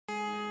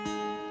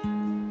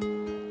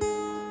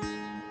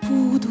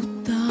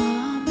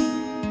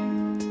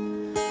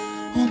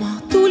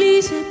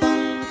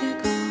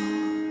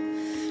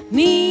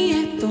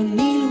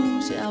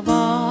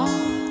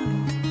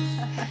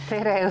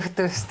tere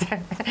õhtust!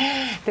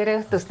 Tere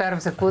õhtust,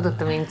 armsad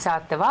Puuduta mind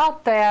saate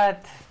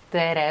vaatajad!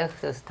 Tere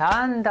õhtust,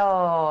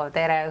 Hando!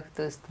 Tere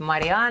õhtust,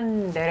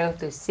 Mariann! Tere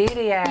õhtust,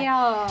 Sirje!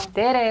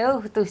 Tere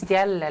õhtust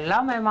jälle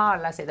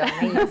lamemaalased on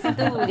meie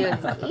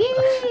stuudios.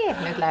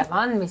 Nüüd läheb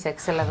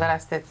andmiseks,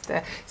 sellepärast, et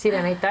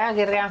Sirje näita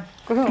ajakirja.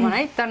 Kuhu ma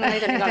näitan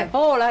igale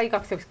poole,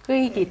 igaks juks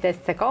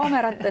kõigidesse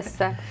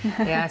kaameratesse.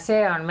 Ja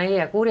see on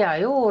meie kurja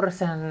juur,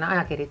 see on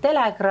ajakiri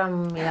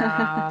Telegram ja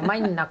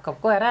Mann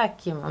hakkab kohe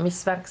rääkima, mis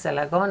värk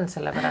sellega on,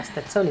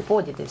 sellepärast, et see oli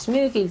poodides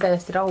müügil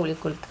täiesti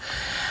rahulikult.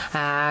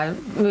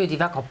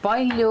 Müüdi väga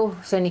palju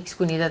seniks,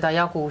 kuni teda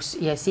jagus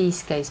ja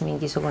siis käis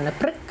mingisugune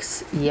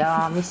prõks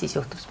ja mis siis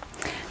juhtus?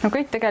 No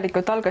kõik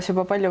tegelikult algas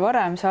juba palju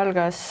varem, see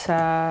algas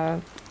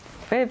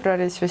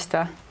veebruaris vist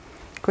või?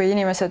 Kui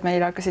inimesed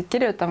meile hakkasid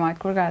kirjutama,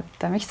 et kuulge,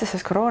 et miks te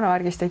sellest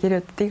koroonavärgist ei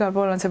kirjuta, et igal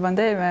pool on see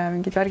pandeemia ja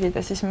mingid värgid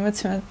ja siis me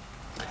mõtlesime,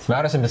 et me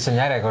arvasime, et see on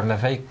järjekordne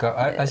fake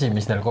asi,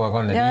 mis neil kogu aeg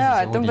on. Ja,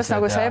 et umbes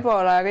nagu see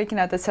Ebola ja kõik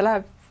need, et see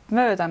läheb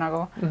mööda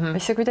nagu,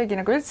 mis see kuidagi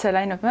nagu üldse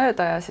läinud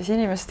mööda ja siis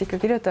inimesed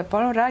ikka kirjutab,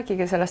 palun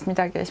rääkige sellest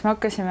midagi ja siis me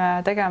hakkasime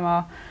tegema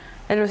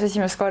elus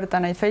esimest korda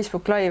neid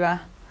Facebook live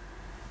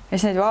ja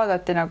siis neid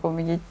vaadati nagu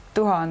mingi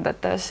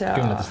tuhandetes ja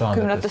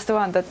kümnetes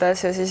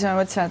tuhandetes ja siis me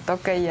mõtlesime, et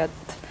okei,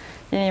 et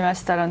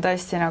inimestel on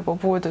tõesti nagu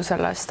puudu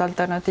sellest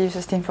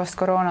alternatiivsest infost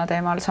koroona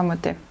teemal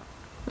samuti.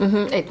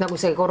 Et nagu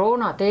see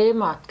koroona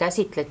teemat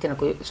käsitleti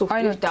nagu suht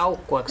ühte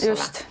auku, eks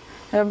just. Ole?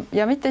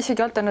 Ja mitte isegi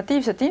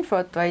alternatiivset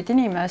infot, vaid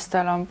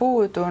inimestel on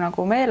puudu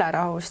nagu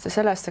meelerahust ja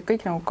sellest, et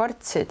kõik nagu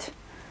kartsid.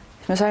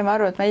 Me saime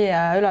aru, et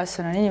meie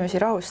ülesanne on inimesi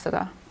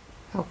rahustada.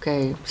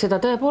 Okei, seda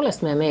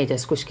tõepoolest meie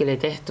meedias kuskil ei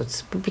tehtud,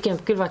 pigem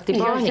külvati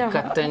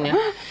paanikat, on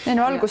ju. Ei,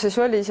 no alguses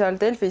oli seal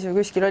Delfis või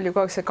kuskil oli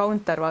kogu aeg see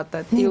counter, vaata,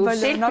 et nii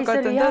palju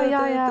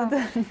nakatunud.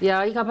 Ja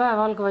iga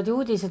päev algavad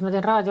uudised, ma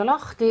teen raadio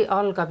lahti,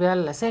 algab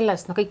jälle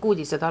sellest, no kõik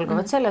uudised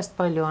algavad sellest,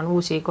 palju on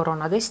uusi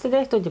koroonateste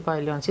tehtud ja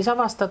palju on siis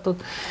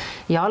avastatud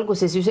ja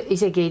alguses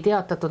isegi ei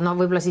teatatud, no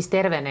võib-olla siis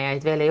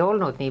tervenejaid veel ei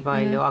olnud nii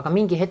palju, aga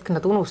mingi hetk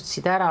nad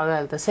unustasid ära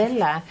öelda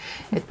selle,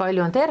 et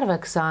palju on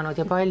terveks saanud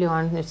ja palju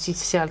on nüüd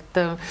siis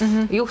sealt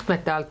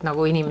juhtmete alt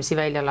nagu inimesi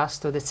välja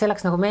lastud, et see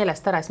läks nagu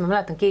meelest ära, siis ma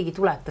mäletan, keegi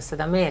tuletas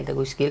seda meelde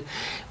kuskil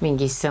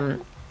mingis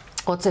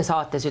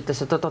otsesaates,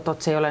 ütles, et oot,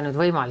 see ei ole nüüd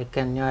võimalik,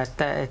 on ju,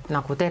 et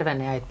nagu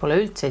tervenejaid pole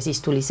üldse,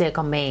 siis tuli see ka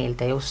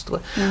meelde just.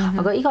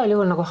 Aga igal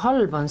juhul nagu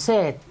halb on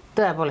see, et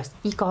tõepoolest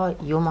iga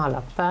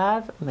jumala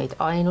päev meid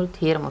ainult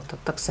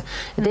hirmutatakse.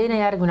 Ja teine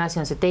järgmine asi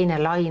on see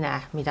teine laine,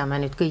 mida me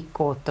nüüd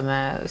kõik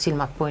ootame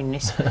silmad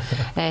punnis.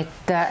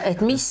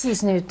 Et mis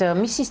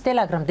siis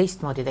Telegram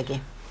teistmoodi tegi?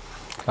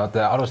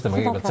 Alustame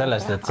kõigepealt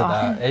sellest, et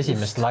seda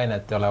esimest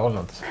lainet ei ole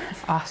olnud.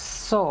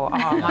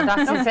 Ma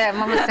tahtsin see,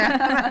 ma mõtlesin.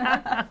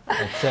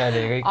 Et see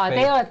oli kõik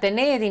te olete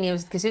need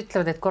inimesed, kes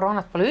ütlevad, et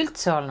koroonat pole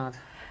üldse olnud.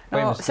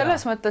 No,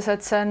 selles mõttes,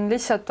 et see on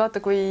lihtsalt,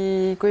 vaata,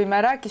 kui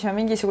me rääkisime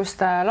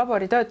mingisuguste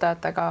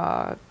laboritöötajatega,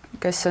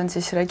 kes on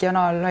siis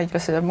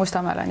regionaalhaiglased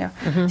Mustamäel, on ju,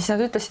 siis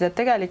nad ütlesid, et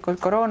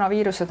tegelikult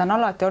koroonaviirused on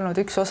alati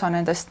olnud üks osa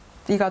nendest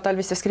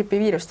igatalvistest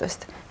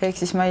gripiviirustest. Ehk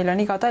siis meil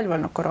on iga talv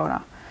olnud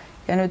koroona.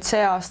 Ja nüüd see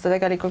aasta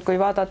tegelikult, kui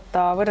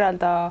vaadata,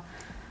 võrrelda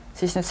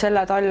siis nüüd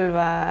selle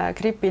talve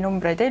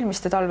gripinumbreid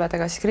eelmiste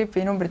talvedega, siis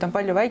gripinumbrid on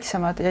palju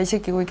väiksemad ja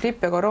isegi kui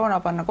gripp ja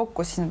koroona panna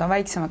kokku, siis need on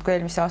väiksemad kui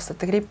eelmiste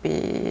aastate gripi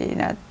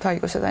need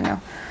haigused on ju.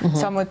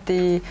 Samuti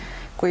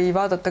kui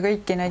vaadata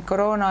kõiki neid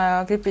koroona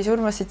ja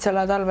gripisurmasid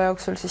selle talve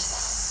jooksul, siis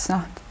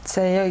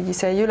see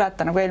ei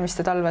ületa nagu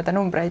eelmiste talvede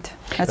numbreid.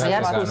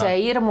 Järsku see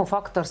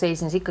hirmufaktor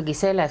seisnes ikkagi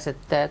selles,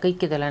 et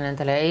kõikidele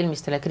nendele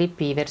eelmistele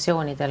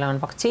gripiversioonidele on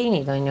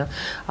vaktsiinid, on ju,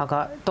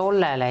 aga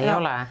tollele ei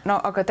ole. No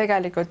aga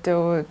tegelikult ju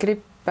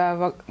gripp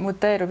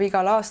muteerub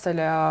igal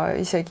aastal ja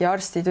isegi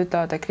arstid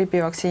ütlevad, et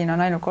gripivaktsiin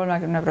on ainult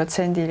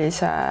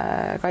 30%-lise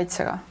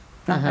kaitsega.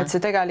 Et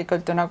see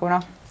tegelikult ju nagu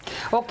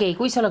Okei,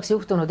 kui see oleks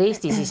juhtunud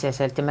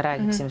Eesti-siseselt ja me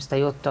räägiksime seda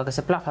juttu, aga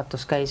see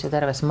plahvatus käis ju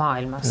terves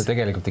maailmas. No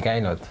tegelikult ei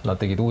käinud.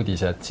 Nad tegid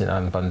uudise, et siin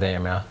on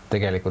pandeemia.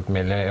 Tegelikult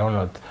meil ei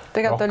olnud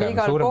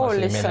rohkem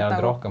surmasi, meil ei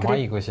olnud rohkem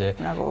haigusi.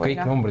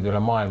 Kõik numbrid üle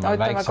maailma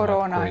on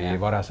väiksemad kui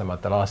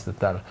varasematel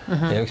aastatel.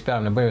 Ja üks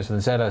peamine põhjus on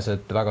selles,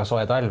 et väga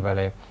soe talv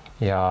oli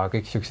ja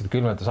kõik sellised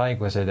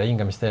külmetushaigused ja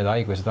hingamisteede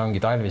haigused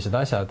ongi talvised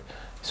asjad.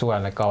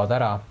 Suvel need kaovad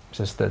ära,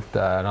 sest et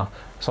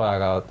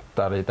sojaga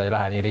ta ei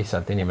lähe nii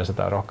lihtsalt, inimesed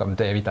on rohkem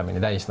D-vitamiini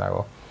täis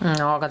nagu.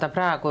 No, aga ta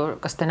praegu,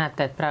 kas te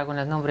näete, et praegu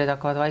need numbrid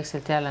hakkavad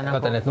vaikselt jälle nagu...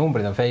 Vaata, need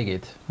numbrid on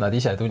feigid, nad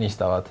ise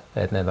tunnistavad,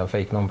 et need on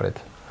fake numbrid.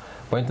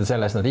 Point on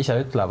selles, nad ise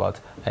ütlevad,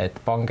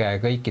 et pange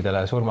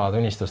kõikidele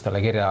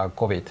surmatunnistustele kirja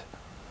COVID.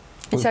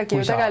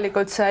 Isegi ju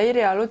tegelikult see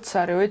Irja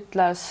Lutsar ju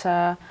ütles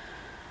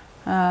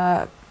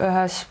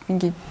ühes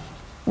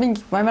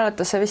mingi, ma ei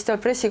mäleta, see vist oli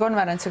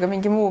pressikonverents, aga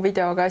mingi muu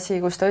videoga asi,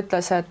 kus ta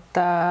ütles, et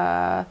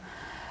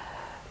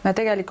me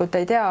tegelikult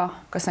ei tea,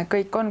 kas need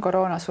kõik on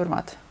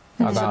koroonasurmad.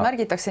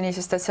 Märgitakse nii,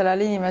 sest et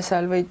sellel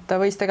inimesel ta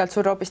võis tegelikult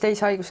surra hoopis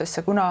teise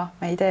haigusesse, kuna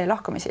me ei tee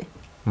lahkamisi.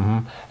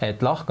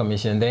 Et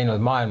lahkamisi on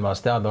teinud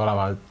maailmas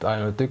teadaolevalt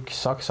ainult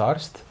üks saksa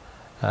arst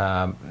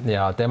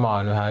ja tema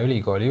on ühe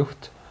ülikooli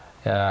juht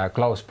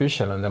Klaus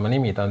Büschel on tema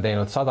nimi, ta on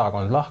teinud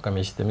 100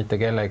 lahkamist ja mitte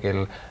kellelgi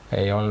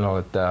ei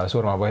olnud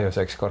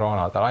surmapõhjuseks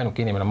koroona, ta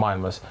ainuke inimene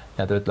maailmas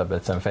ja ta ütleb,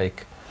 et see on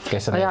fake.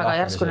 Aga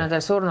järsku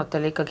nendel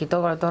surnutel ikkagi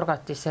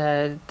torgati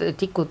see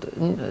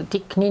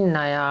tikk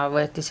ninna ja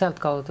võeti sealt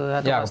kaudu.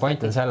 Ja aga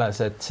point on selles,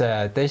 et see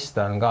test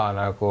on ka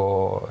nagu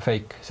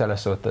fake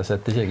selles suhtes,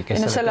 et isegi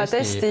kes selle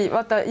testi,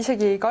 vaata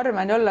isegi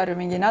Karmen Joller ju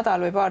mingi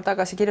nädal või paar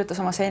tagasi kirjutas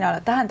oma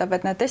seinale, tähendab,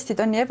 et need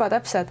testid on nii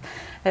ebatäpsed,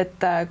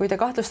 et kui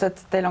te kahtlustate,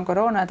 et teil on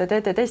koroona ja te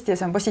teete testi ja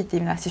see on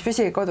positiivne, siis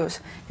püsige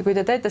kodus. Ja kui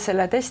te teete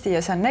selle testi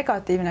ja see on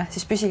negatiivne,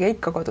 siis püsige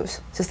ikka kodus,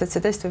 sest et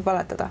see test võib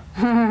valetada.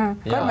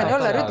 Karmen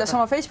Joller ütles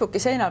oma Facebooki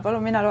seinale,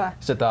 palun mina loe.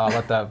 Seda,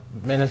 vaata,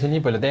 meil on siin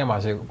nii palju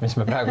teemasid, mis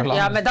me praegu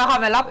ja me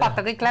tahame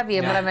lapata kõik läbi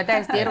ja me oleme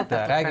täiesti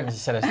erutatud. Räägime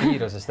siis sellest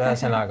viirusest,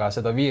 ühesõnaga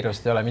seda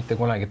viirust ei ole mitte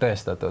kunagi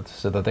tõestatud,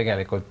 seda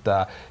tegelikult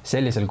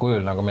sellisel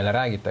kujul, nagu meile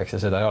räägitakse,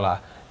 seda ei ole.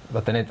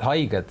 Vaata, need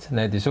haiged,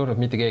 need ei surnud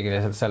mitte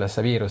keegi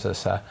sellesse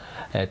viirusesse,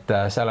 et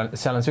seal on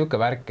niisugune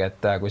värk,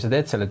 et kui sa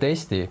teed selle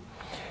testi,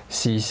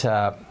 siis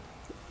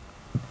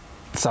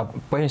saab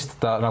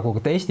põhjustada nagu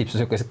testib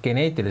niisugust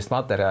geneetilist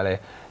materjali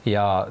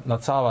ja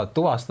nad saavad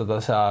tuvastada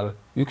seal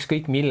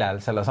ükskõik millel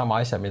selle sama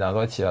asja, mida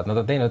nad otsivad. Nad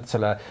on teinud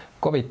selle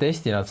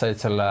COVID-testi, nad said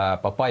selle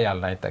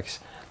papaial näiteks.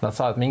 Nad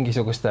saavad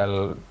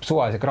mingisugustel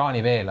suvalise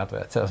kraaniveel, nad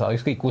võivad seda saada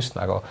ükskõik kust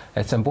nagu,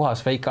 et see on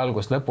puhas fake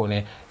algust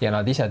lõpuni ja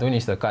nad ise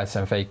tunnistavad ka, et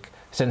see on fake.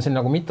 See on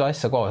nagu mitu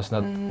asja koos.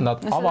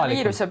 Nad avalikult...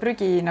 Viiruse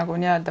prügi nagu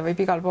nii-öelda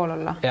võib igal pool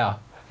olla.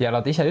 Ja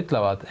nad ise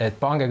ütlevad, et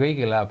pange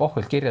kõigile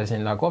pohvult kirja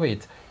sinna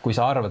COVID, kui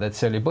sa arvad, et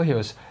see oli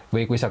põhjus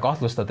või kui sa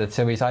kahtlustad, et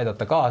see võis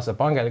aidata kaasa,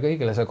 pange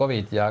kõigile see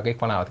COVID ja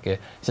kõik panevadki,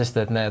 sest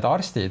et need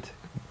arstid,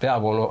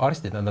 peavoolu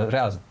arstid, nad on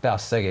reaalselt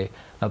peast segi.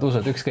 Nad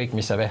usuvad ükskõik,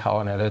 mis see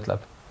WHO neile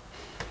ütleb.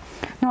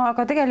 No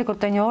aga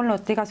tegelikult on ju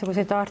olnud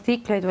igasuguseid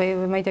artikleid või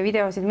ma ei tea,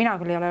 videosid, mina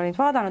küll ei ole neid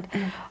vaadanud,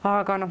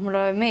 aga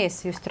mulle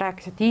mees just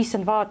rääkis, et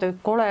issand, vaata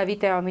kole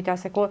video, mida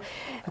see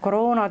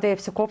koroona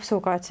teeb see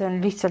kopsuga, et see on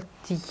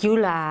lihtsalt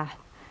jõle.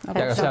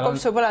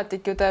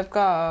 Kopsupõletik ju teeb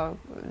ka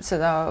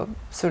seda,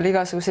 sul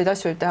igasuguseid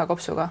asju võib teha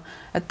kopsuga,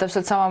 et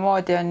täpselt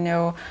samamoodi on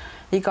ju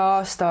iga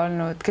aasta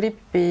olnud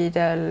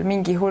grippidel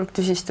mingi hulk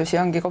tüsistusi,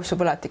 ongi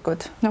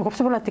kopsupõletikud. No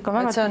kopsupõletik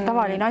on väga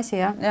tavaline asi,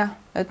 jah? Jah,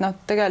 et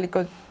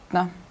tegelikult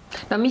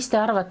No mis te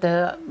arvate,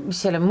 mis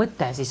selle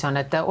mõte siis on,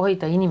 et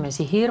hoida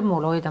inimesi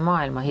hirmul, hoida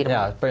maailma hirmul?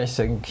 Ja,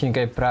 põhimõtteliselt siin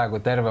käib praegu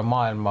terve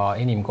maailma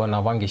inimkonna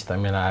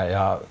vangistamine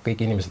ja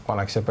kõik inimesed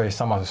pannakse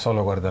põhimõtteliselt samasesse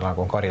olukorda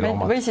nagu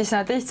kariloomad. Või siis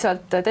nad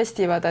lihtsalt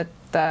testivad,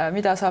 et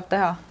mida saab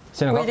teha.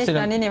 Kui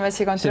lihtne on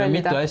inimesi kontrollida. Siin on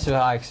mitu asja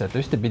üheaegselt.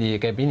 Ühtepidi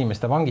käib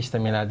inimeste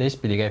vangistamine,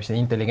 teistpidi käib see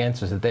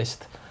intelligentsuse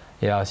test.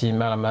 Ja siin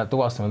me oleme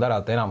tuvastanud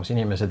ära, et enamus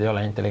inimesed ei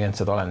ole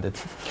intelligentsed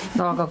olendid.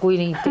 No aga kui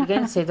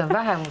intelligentseid on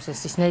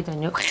vähemuses, siis neid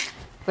on ju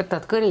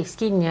võtad kõrist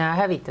kinni ja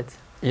hävitad.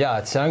 Ja,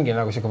 et see ongi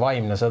nagu siuke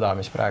vaimne sõda,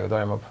 mis praegu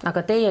toimub.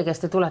 Aga teie, kes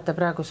te tulete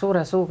praegu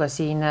suure suuga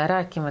siin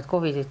rääkima, et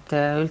COVID-it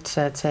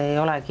üldse, et see ei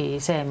olegi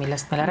see,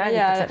 millest meile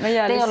räägitakse.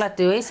 Te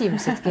olete ju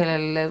esimesed,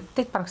 kellel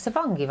teid pannakse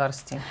vangi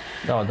varsti.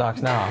 No,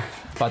 tahaks näha.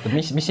 Vaata,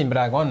 mis siin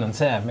praegu on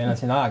see, meil on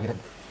siin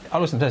ajakirja.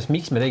 Alustame sellest,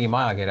 miks me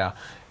tegime ajakirja.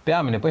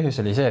 Peamine põhjus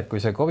oli see, et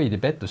kui see COVID-i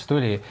pettus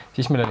tuli,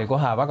 siis meil oli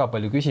kohe väga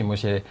palju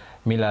küsimusi,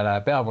 millele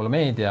peavoolu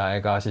meedia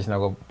ega siis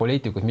nagu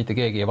poliitikud mitte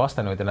keegi ei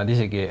vastanud ja nad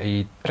isegi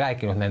ei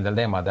rääkinud nendel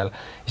teemadel.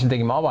 Siis me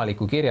tegime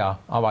avaliku kirja,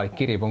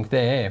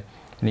 avalikkiri.ee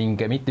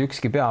ning mitte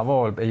ükski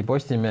peavool, ei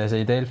Postimees,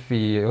 ei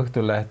Delfi,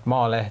 Õhtuleht,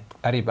 Maaleht,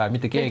 Äripäev,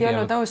 mitte keegi ei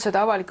olnud nõus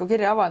seda avaliku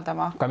kirja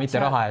avaldama. Ka mitte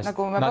raha eest.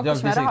 Nagu me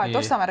pakkusime raha, et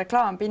ostame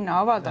reklaampinna,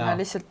 avaldame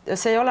lihtsalt, ja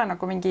see ei ole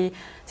nagu mingi,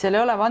 seal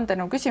ei ole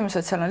vandenõu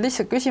küsimused, seal on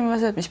lihtsalt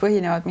küsimused, mis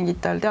põhinevad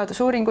mingitel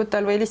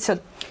teadusuuringutel või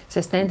lihtsalt.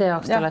 Sest nende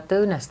jaoks te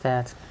olete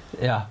õnnestajad.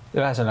 Ja,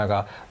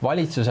 ühesõnaga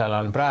valitsusel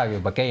on praegu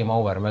juba game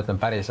over, ma ütlen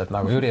päriselt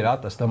nagu Jüri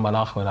Ratas tõmba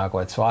nahku nagu,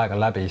 et su aeg on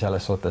läbi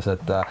selles suhtes,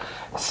 et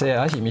see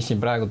asi, mis siin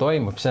praegu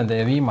toimub, see on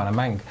teie viimane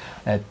mäng,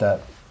 et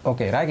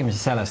okei, räägime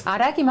siis sellest.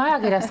 Räägime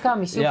ajakirjast ka,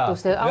 mis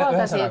juhtus.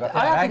 Avaldasid,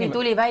 ajakiri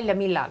tuli välja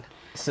millal?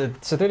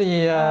 See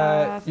tuli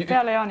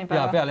peale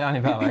jaanipäeva. Peale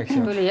jaanipäeva, eks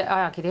ju. Tuli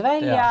ajakiri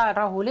välja,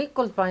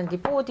 rahulikult pandi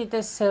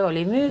poodidesse,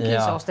 oli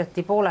müügis,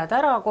 osteti pooled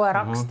ära, kohe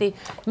raksti.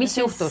 Mis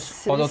juhtus?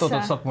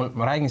 Oot,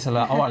 ma räägin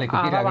selle avaliku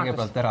kirja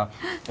kõigepealt ära.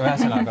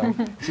 Ühesõnaga,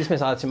 siis me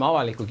saatsime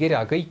avaliku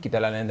kirja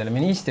kõikidele nendele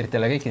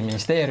ministritele, kõikidele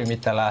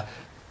ministeeriumitele,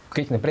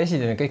 kõik need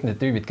presidendid, kõik need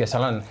tüübid, kes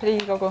seal on.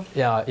 Riigikogu.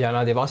 Ja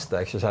nad ei vasta,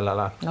 eks ju,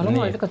 sellele. No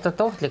loomulikult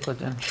on ohtlikud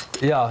ju.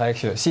 Ja,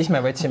 eks ju. Siis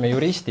me võtsime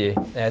juristi,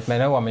 et me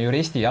nõuame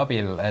juristi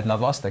abil, et nad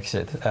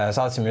vastaksid.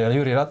 Saatsime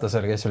Jüri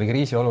Ratasele, kes oli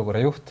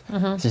kriisiolukorra juht.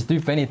 Siis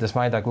tüüp venitas,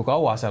 ma ei tea, kui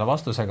kaua selle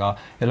vastusega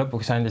ja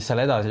lõpuks andis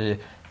selle edasi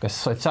kas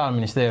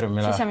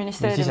Sotsiaalministeeriumile või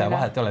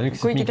sisevahet ei ole.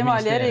 Kuigi tema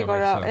oli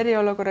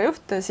eriolukorra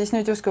juht, siis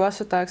nüüd justkui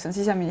vastutajaks on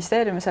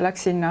Siseministeerium ja see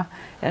läks sinna.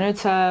 Ja nüüd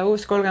see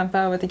uus 30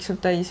 päeva tiksub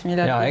täis,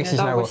 millal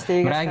nagu,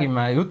 me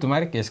räägime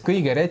jutumärkides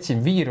kõige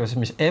retsim viirus,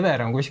 mis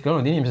ever on kuskil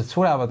olnud, inimesed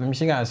surevad või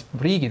mis iganes,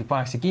 riigid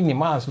pannakse kinni,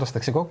 majandus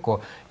lastakse kokku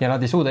ja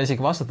nad ei suuda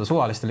isegi vastata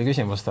suvalistele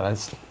küsimustele.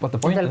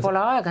 Nendel pole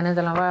aega,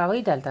 nendel on vaja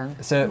võidelda.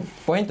 See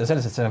point on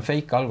selles, et see on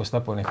fake algust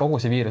lõpuni, kogu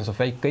see viirus on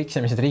fake, kõik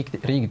see, mis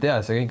riigid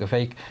teavad, see kõik on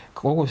fake.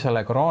 Kogu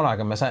selle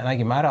koroonaga me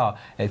nägime ära,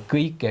 et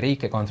kõiki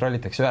riike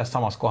kontrollitakse ühest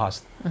samast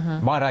kohast.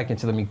 Ma olen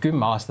rääkinud seda mingi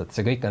 10 aastat,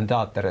 see kõik on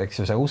teater,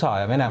 eks ju, see USA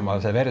ja Venemaa,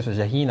 see versus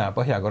ja Hiina,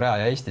 Põhja-Korea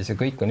ja Eesti, see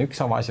kõik on üks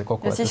sama asja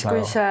kokku. Ja siis,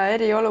 kui see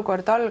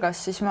eriolukord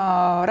algas, siis ma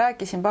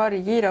rääkisin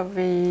paari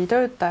Kiirovi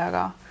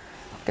töötajaga,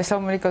 kes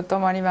loomulikult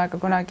oma nimega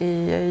kunagi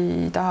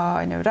ei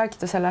taha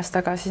rääkida sellest,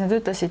 aga siis nad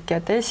ütlesidki,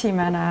 et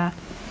esimene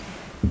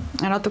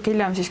natuke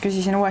hiljem siis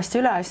küsisin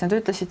uuesti üle, siis nad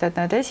ütlesid, et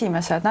need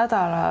esimesed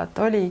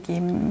nädalad oligi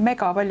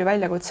mega palju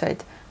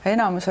väljakutseid.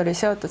 Enamus oli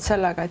seotud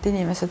sellega, et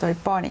inimesed olid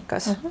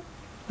paanikas.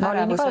 Ma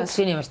olin ka üks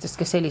inimestest,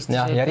 kes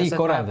helistasid. Ja riik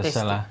korraldas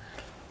selle.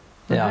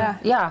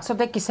 Ja sul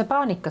tekkis see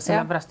paanika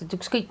sellepärast, et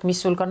ükskõik,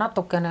 mis sul ka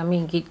natukene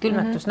mingid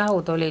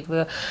külmetusnähud olid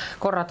või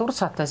korra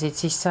turtsatasid,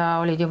 siis sa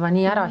olid juba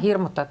nii ära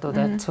hirmutatud,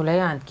 et sul ei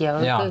jäänudki.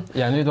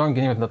 Ja nüüd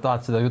ongi niimoodi, et nad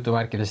tahavad seda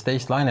jutumärkides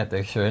teist lainet,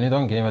 eks ju, ja nüüd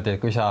ongi niimoodi,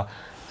 et kui sa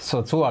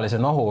saad suvalise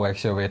nohu,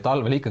 eks ju, või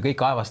talvel ikka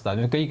kõik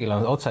aevastavad, nüüd kõigil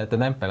on otsa ette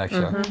tempel, eks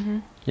ju.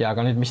 Ja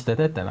aga nüüd, mis te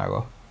teete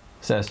nagu?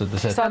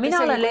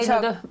 Mina olen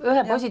leidnud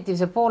ühe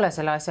positiivse poole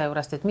selle asja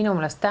juurest, et minu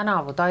meelest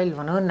tänavu talv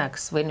on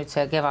õnneks või nüüd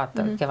see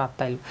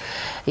kevadtalv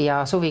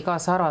ja suvi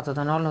kaasa arvatud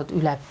on olnud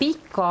üle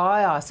pika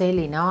aja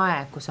selline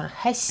aeg, kus on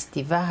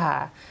hästi vähe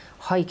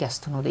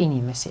haigestunud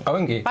inimesi.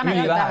 Ongi,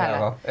 ülivähe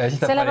nagu.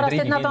 Sellepärast,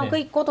 et nad on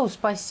kõik kodus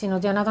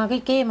passinud ja nad on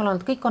kõik eemal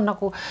olnud, kõik on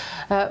nagu,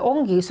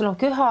 ongi, sul on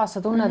köha, sa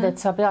tunned, et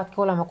sa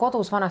peadki olema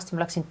kodus, vanasti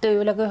ma läksin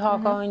tööle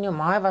köhaga, on ju,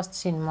 ma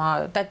aevastasin, ma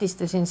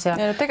tätistasin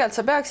seal. Ja tegelikult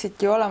sa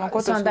peaksidki olema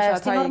kodus, see on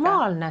täiesti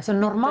normaalne, see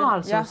on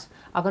normaalsus,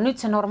 aga nüüd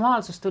see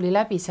normaalsus tuli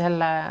läbi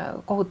selle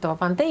kohutava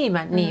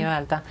pandeemia, nii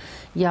öelda,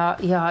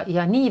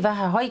 ja nii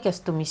vähe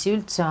haigestumisi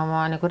üldse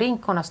oma nagu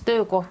ringkonnas,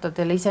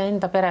 töökohtadel,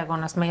 iseenda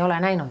perekonnas me ei ole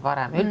näinud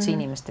varem, üldse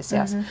inimestes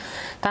seas.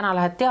 Täna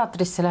lähed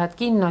teatrisse, lähed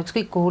kinno,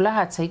 ükskõik kuhu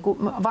lähed,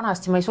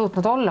 vanasti ma ei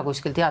suutnud olla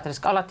kuskil teatris,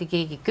 alati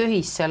keegi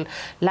köhis seal,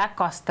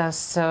 läkastas,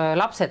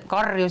 lapsed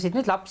karjusid,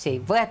 nüüd lapsi ei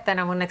võeta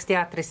enam õnneks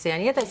teatrisse ja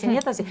nii edasi, nii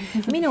edasi.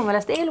 Minu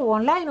meelest elu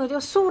on läinud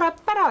just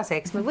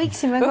suurepäraseks, me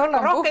võiksime olla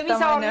rohkem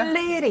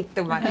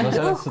isoleeritumad.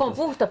 Õhk on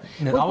puhtam.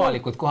 Need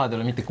avalikud kohad ei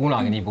ole mitte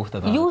kunagi nii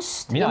puhtad.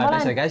 Mina ei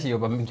pese käsi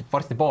juba mingi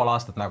varsti pool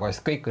aastat nagu,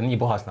 sest kõik on nii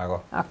puhas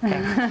nagu.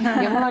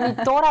 Ja mul on nii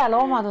tore,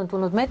 loomad on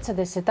tulnud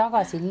metsadesse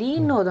tagasi,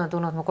 linnud on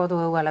tulnud mu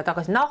koduõuele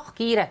tagasi,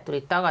 kiired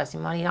tulid tagasi,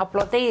 ma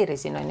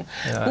aplodeerisin, on ju.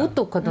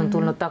 Putukad on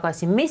tulnud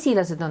tagasi,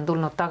 mesilased on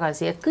tulnud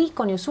tagasi, et kõik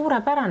on ju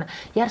suurepärane.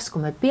 Järsku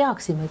me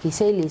peaksimegi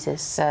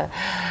sellises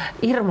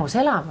hirmus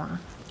elama.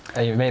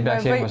 Ei, me ei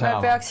peaks hirmus elama.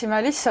 Me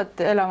peaksime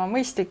lihtsalt elama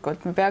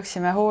mõistlikult, me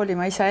peaksime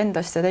hoolima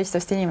iseendast ja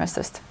teistest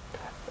inimestest.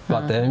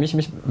 Vaata, mis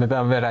me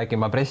peame veel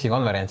rääkima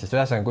pressikonverentsist.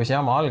 Ühesõnaga, kui see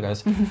jama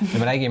algas,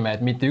 me räägime,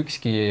 et mitte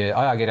ükski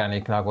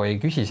ajakirjanik nagu ei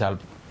küsi seal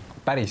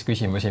päris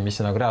küsimusi, mis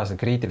on nagu reaalselt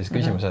kriitilised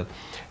küsimused,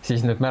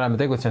 siis nüüd me oleme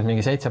tegutsenud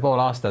mingi 7,5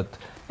 aastat.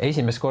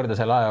 Esimest korda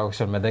selle aja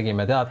jooksul me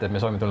tegime teate, et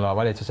me soovime tulla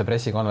valitsuse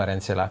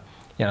pressikonverentsile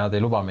ja nad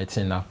ei luba meid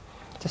sinna.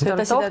 Sest te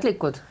olete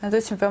ohtlikud. Nad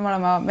ütlesid, me peame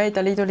olema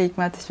Meedialiidu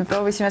liikmed, siis me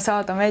proovisime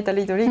saada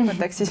Meedialiidu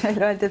liikmeteks, siis meil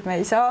öeldi, et me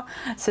ei saa,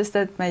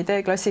 sest et me ei tee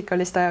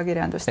klassikalist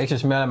ajakirjandust. Ehk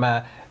siis me oleme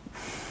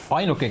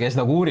ainuke, kes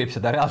nagu uurib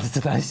seda reaalselt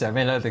seda asja,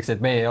 meil öeldakse,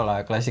 et me ei ole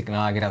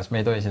klassikaline ajakirjandus,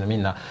 me ei tohi sinna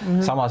minna.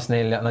 Samas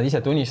nad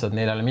ise tunnistavad,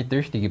 neil ei ole mitte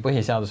ühtegi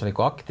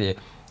põhiseaduslikku akti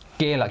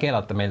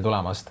keelata meil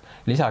tulemast.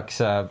 Lisaks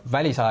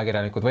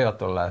välisajakirjanikud võivad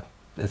tulla,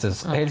 et see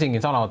Helsingi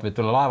Sanomat võib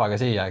tulla laevaga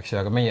siia, eks ju,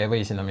 aga meie ei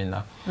või sinna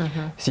minna.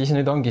 Siis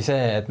nüüd ongi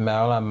see, et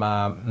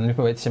nüüd me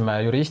võtsime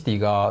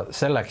juristiga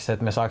selleks,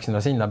 et me saaksime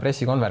sinna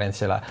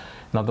pressikonverentsile.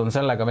 Nad on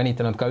sellega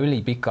venitanud ka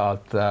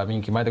ülipikalt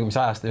mingi, ma ei tea, mis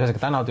ajast.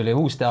 Ühesõnaga, täna tuli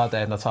uus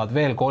teade, et nad saavad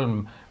veel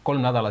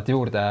 3 nädalat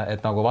juurde,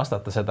 et nagu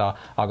vastata seda,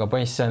 aga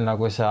poiss, see on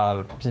nagu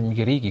seal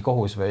mingi riigi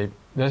kohus või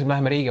me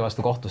läheme riigi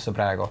vastu kohtusse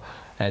praegu,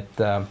 et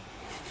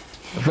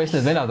võiks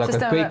need venad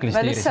hakkavad kõik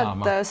listiiri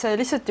saama. See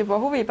lihtsalt juba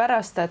huvi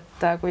pärast,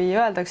 et kui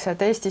öeldakse,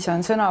 et Eestis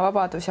on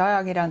sõnavabadus ja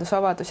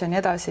ajakirjandusvabadus ja nii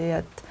edasi,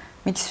 et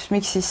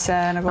miks siis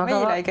nagu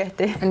meile ei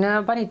kehti? No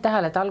panid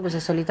tähele, et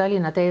alguses oli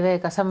Tallinna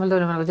TV-ga, mul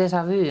tuli nagu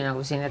déjà vu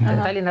nagu siin, et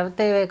Tallinna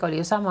TV-ga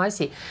oli ju sama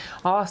asi.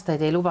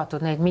 Aastaid ei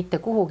lubatud neid mitte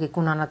kuhugi,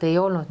 kuna nad ei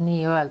olnud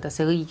nii öelda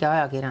see õige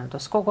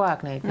ajakirjandus. Kogu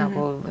aeg neid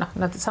nagu,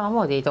 nad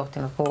samamoodi ei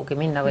tohtinud kuhugi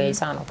minna või ei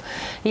saanud.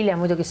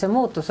 Hiljem muidugi see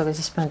muutus, aga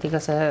siis pandi ka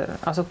see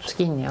asutus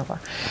kinni juba.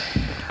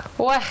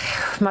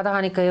 Ma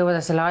tahan ikka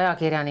jõuda selle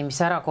ajakirjani, mis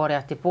ära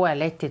korjati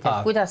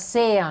poelettidelt. Kuidas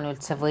see on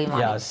üldse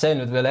võimalik? Ja see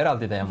nüüd veel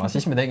eraldi teema.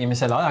 Siis me tegime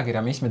selle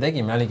ajakirja, mis me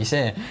tegime, oligi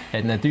see,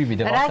 et need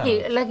tüübid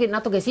Räägi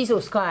natuke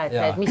sisust ka,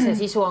 et mis see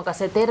sisu on, kas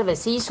see terve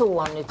sisu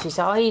on nüüd siis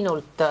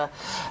ainult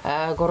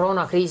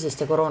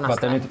koroonakriisist ja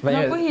koroonast?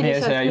 Meie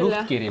see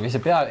juhtkiri või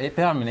see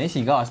peamine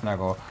esikaas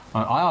nagu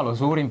on ajaloo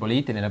suurim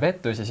poliitiline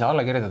pettus ja see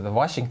alla kirjutatud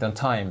Washington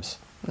Times.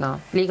 No,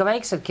 liiga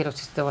väikselt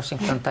kirjutasite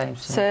Washington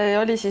Times. See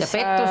oli siis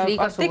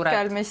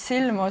artikkel, mis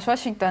ilmus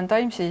Washington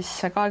Timesis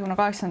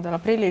 28.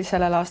 aprillil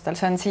sellel aastal.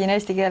 See on siin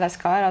eesti keeles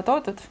ka ära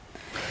toodud.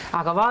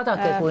 Aga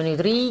vaadake, kui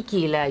nüüd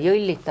riigile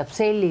jõllitab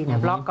selline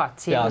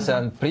plakat siin. Ja see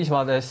on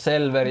Prismades,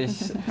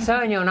 Selveris. See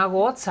on ju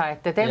nagu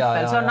otsaette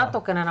tempel. See on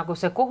natukene nagu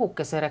see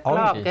kohukese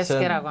reklaam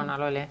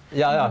Keskerakonnal oli.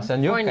 Ja, see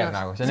on jõhker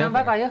nagu. See on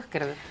väga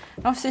jõhker.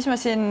 Siis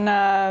me siin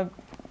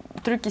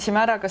trükkisime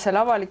ära ka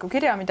selle avaliku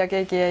kirja, mida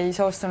keegi ei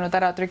soostunud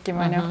ära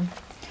trükkima.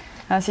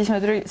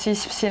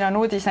 Siis siin on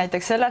uudis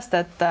näiteks sellest,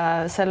 et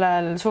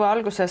sellel suve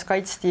alguses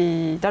kaitsti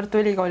Tartu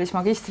Ülikoolis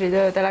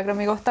magistritöö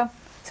Telegrami kohta.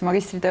 See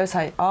magistritöö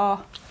sai A.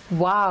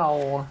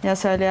 Wow. Ja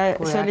see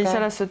oli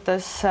selles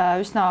suhtes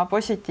üsna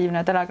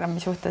positiivne Telegrami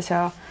suhtes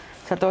ja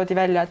seal toodi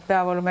välja, et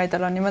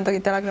peavoolumeedial on nii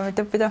mõndagi Telegramit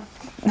õppida.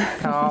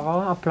 Bravo,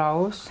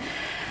 aplaus.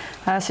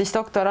 Siis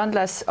doktor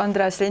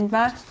Andres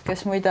Lindmäe,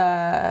 kes muide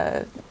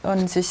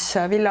on siis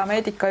Villa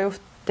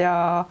meedikajuht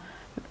ja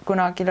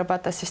kunagi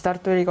lõpetas siis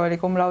Tartu Ülikooli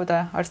cum laude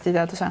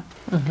arstiteaduse.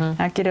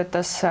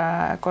 Kirjutas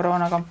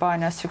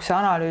koroonakampaaniast sükse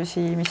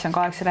analüüsi, mis on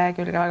 8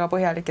 lehekülge väga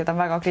põhjalik ja ta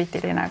on väga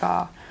kriitiline ka.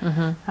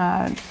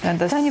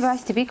 See on juba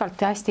hästi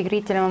pikalt ja hästi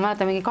kriitiline. Ma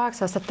mäletan, mingi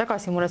 8 aastat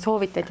tagasi mulle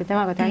soovitati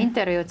temaga teha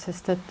intervjuud,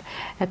 sest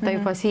et ta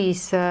juba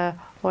siis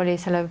oli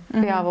selle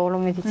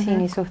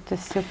peavoolumeditsiini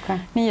suhtes siuke.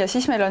 Nii ja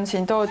siis meil on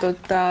siin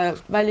toodud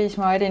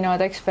välismaa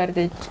erinevad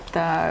eksperdid,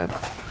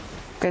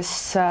 kes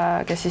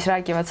siis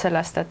räägivad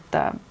sellest, et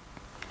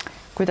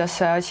kuidas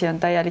see asi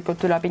on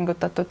täielikult üle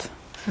pingutatud.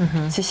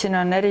 Siis siin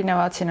on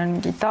erinevad, siin on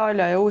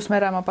Itaalia ja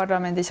Uus-Meremaa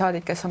parlamendi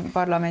saadik, kes on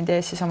parlamendi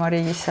ees siis oma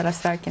riigis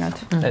sellest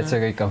rääkinud. Et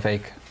see kõik on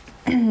fake.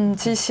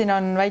 Siis siin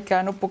on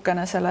väike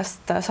nupukene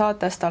sellest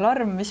saatest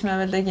Alarm, mis me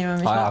veel tegime,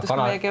 mis mahtus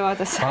meie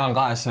kevades. Kanal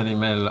 2 oli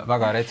meil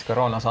väga rets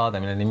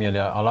koroonasaade, mille nimi oli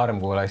Alarm,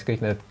 kuhu läks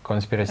kõik need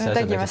konspiratsi asjad.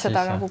 Tegime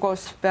seda nagu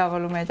koos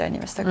peavoolumeedia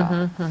inimestega.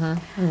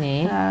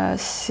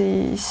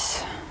 Siis...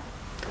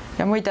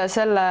 Ja muide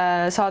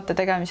selle saate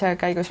tegemise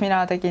käigus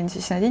mina tegin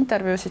siis need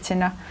intervjuusid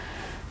sinna.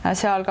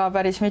 Seal ka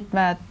päris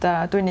mitmed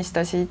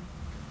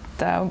tunnistasid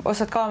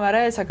osad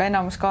kaamera ees, aga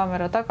enamus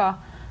kaamera taga,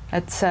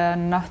 et see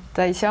on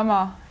täis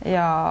jama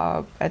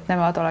ja et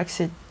nemad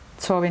oleksid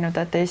soovinud,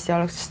 et Eesti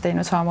oleks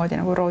teinud samamoodi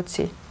nagu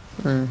Rootsi.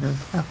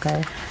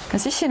 Okay. Ja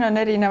siis siin on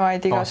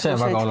erinevaid igasuguseid. See on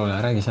väga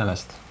oluline, räägi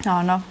sellest.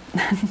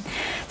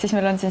 Siis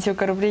meil on siin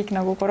siuke rubriik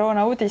nagu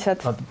koroona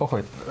uudised.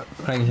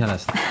 Räägi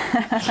sellest.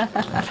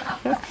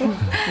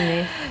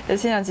 Ja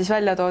siin on siis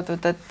välja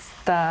toodud,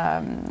 et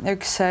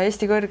üks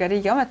Eesti kõrge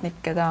riigiametnik,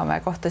 keda me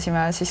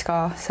kohtasime siis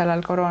ka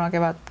sellel koroona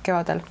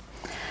kevadel,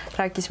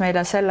 rääkis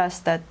meile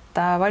sellest,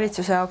 et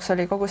valitsuse jaoks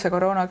oli kogu see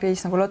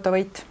koroonakriis nagu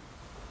lotovõit.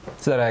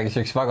 Seda räägis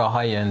üks väga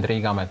high-end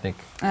riigiametnik.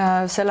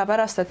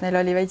 Sellepärast, et neil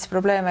oli veits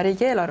probleeme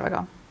riigieelarvega.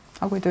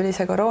 Aga kui tuli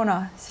see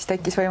koroona, siis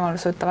tekkis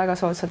võimalus võtta väga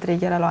soodsalt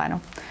riigile laenu.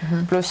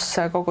 Pluss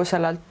kogu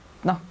sellelt,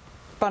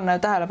 panna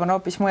tähelepanu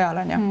hoopis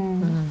mujal on ju.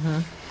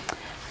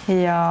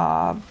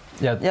 Ja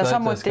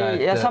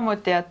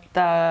samuti,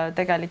 et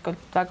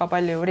tegelikult väga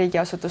palju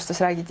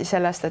riigiasutustes räägiti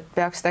sellest, et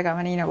peaks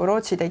tegema nii, nagu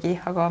Rootsi tegi,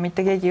 aga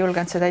mitte keegi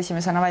julgenud seda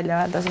esimesena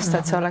välja öelda, sest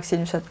et see oleks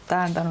ilmselt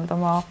tähendanud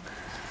oma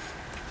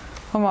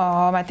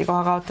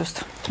ametikoha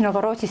kaotust.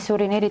 Aga Rootsis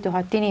suri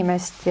 4000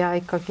 inimest ja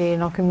ikkagi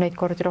kümneid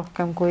kordi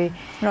rohkem kui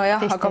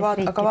aga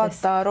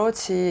vaata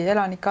Rootsi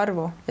elanike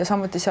arvu ja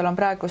samuti seal on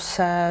praegus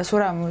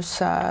suremus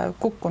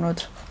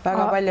kukkunud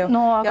väga palju.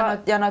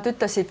 Ja nad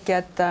ütlesidki,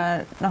 et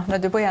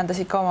nad ju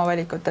põhjendasid ka oma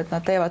valikut, et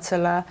nad teevad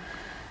selle,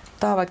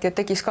 tahavadki, et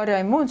tekiks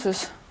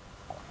karjaimmuunsus,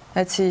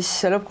 et siis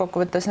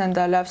lõppkokkuvõttes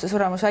nendel jääb see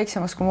suremus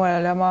väiksemaks kui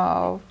muudel ja ma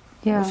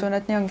usun,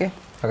 et nii ongi.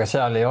 Aga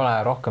seal ei ole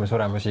rohkem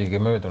suremusigi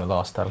möödunud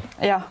aastal.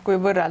 Jah, kui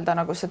võrrelda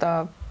nagu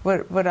seda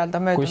võrrelda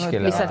möödunud.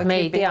 Lihtsalt me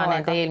ei tea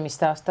nende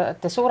eelmiste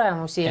aastate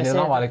suremusi. Need on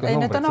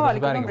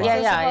avalikud numbrid.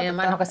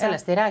 Aga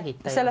sellest ei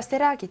räägita. Sellest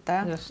ei räägita,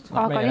 jah.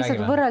 Aga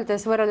lihtsalt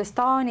võrreldes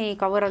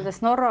Taaniga,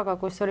 võrreldes Norraga,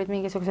 kus olid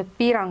mingisugused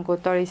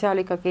piirangud, oli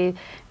seal ikkagi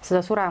seda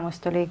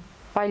suremust oli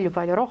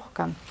palju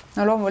rohkem.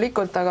 No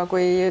loomulikult, aga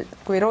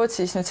kui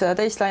Rootsis nüüd seda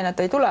teist lainet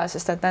ei tule,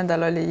 sest et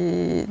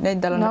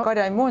nendel on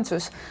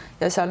karjaimmuunsus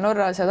ja seal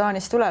Norras ja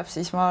Taanis tuleb,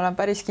 siis ma olen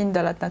päris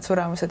kindel, et need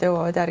suremused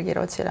jõuavad järgi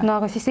Rootsile. No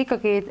aga siis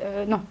ikkagi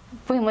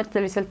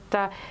põhimõtteliselt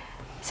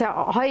see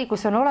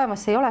haigus on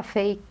olemas, see ei ole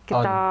fake.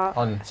 See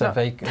on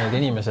fake. Need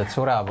inimesed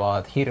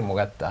surevad hirmu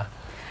kätte.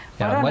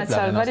 Ma arvan, et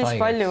seal päris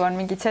palju on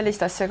mingit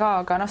sellist asja ka,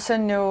 aga see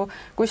on ju,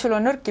 kui sul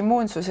on nõrk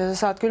immuunsus ja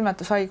sa saad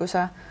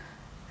külmetushaiguse,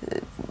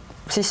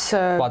 siis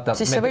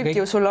see võibki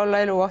ju sulle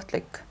olla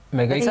eluohtlik.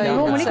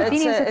 loomulikult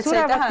inimesed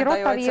surevadki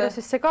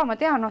rotaviirusesse ka, ma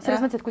tean,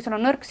 selles mõttes, et kui sul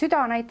on nõrk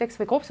süda näiteks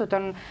või kopsud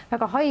on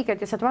väga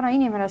haiged ja sa oled vana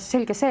inimene, siis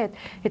selge see,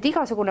 et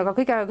igasugune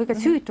kõige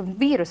süütum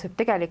viirus võib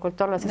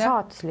tegelikult olla see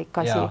saatuslik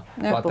asi.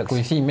 Vaata,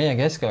 kui siin meie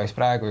keskel oleks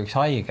praegu üks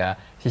haige,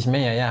 siis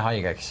meie ei jää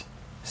haigeks.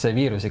 See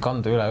viirus ei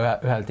kandu üle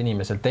ühelt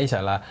inimeselt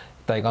teisele,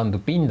 ta ei kandu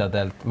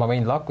pindadelt, ma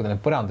võin lakkuda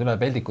need põrand üle,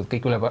 peldikud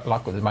kõik üle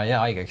lakkuda, ma ei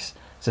jää haigeks.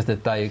 Sest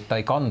et ta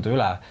ei kandu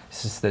üle,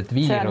 sest et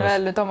viirus... See on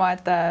veel nüüd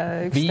omaette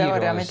üks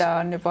teooria, mida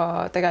on juba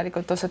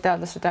tegelikult osad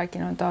teadlased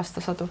rääkinud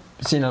aastasadu.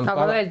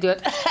 Aga öeldi ju,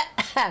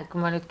 et kui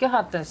ma nüüd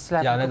köhatan, siis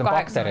läheb... Ja need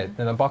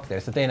on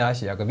bakterid, see teine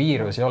asi, aga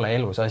viirus ei ole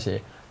elus asi.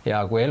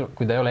 Ja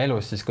kui ta ei ole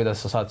elus, siis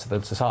kuidas sa saad seda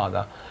üldse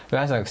saada?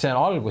 Ühesõnaga, see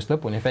on algust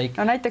lõpuni fake.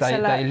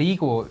 Ta ei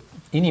liigu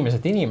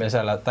inimeselt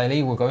inimesele, ta ei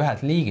liigu ka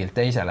ühelt liigilt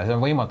teisele. See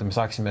on võimatu, me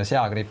saaksime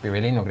seagripi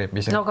või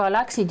linnugripi. No aga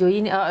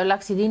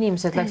läksid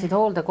inimesed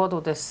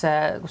hooldekodudesse,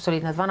 kus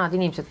olid need vanad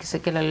inimesed,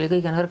 kellel oli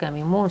kõige nõrgem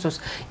immuunsus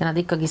ja nad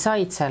ikkagi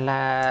said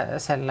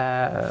selle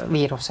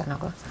viiruse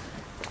nagu.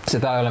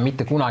 Seda ei ole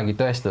mitte kunagi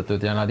tõestatud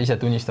ja nad ise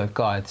tunnistavad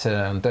ka, et see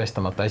on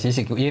tõestamata.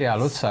 Isegi Irja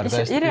Lutsar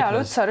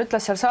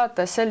ütles seal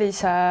saates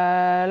sellise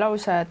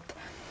lause,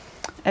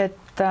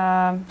 et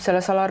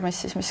selles Alarmis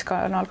siis, mis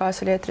Kanal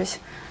 2 oli eetris,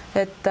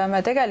 et me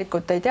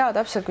tegelikult ei tea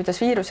täpselt,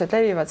 kuidas viirused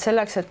levivad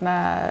selleks, et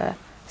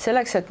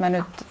me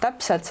nüüd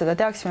täpselt seda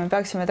teaksime, me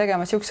peaksime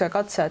tegema siukse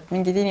katse, et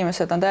mingid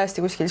inimesed on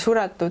täiesti kuskil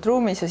suretud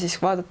ruumis ja siis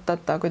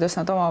vaadata, kuidas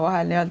nad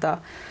omavahel nii-öelda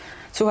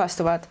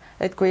suhestuvad.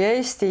 Et kui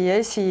Eesti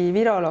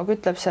esiviroloog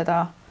ütleb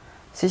seda,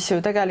 siis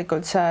ju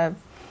tegelikult see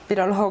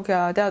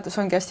viroloogia teadus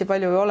ongi hästi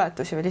palju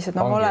oletusi või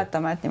lihtsalt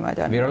oletame, et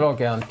niimoodi on.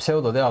 Viroloogia on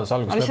pseudoteadus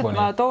algust lõpuni.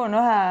 Ma toon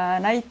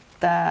ühe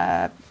näite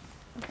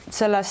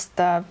sellest,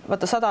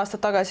 vaata 100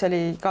 aastat tagasi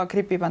oli ka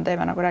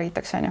gripipandeemia, nagu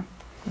räägitakse, on ju.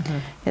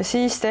 Ja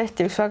siis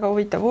tehti üks väga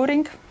huvitav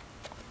uuring,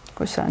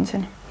 kus see on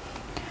siin,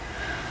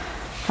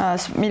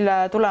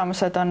 mille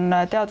tulemused on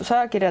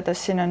teadusajakirjades,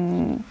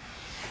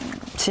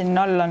 siin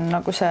all on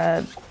nagu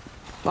see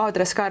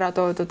aadress ka ära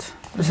toodud,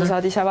 kus sa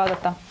saad ise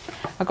vaadata.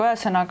 Aga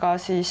ühesõnaga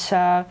siis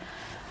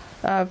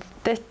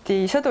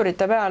tehti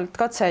sõdurite pealt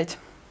katseid,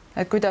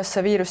 et kuidas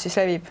see viirus siis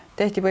levib.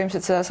 Tehti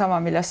põhimõtteliselt seda sama,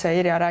 millest see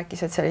Irja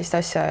rääkis, et sellist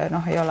asja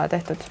ei ole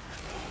tehtud.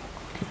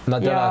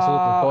 Nad ei ole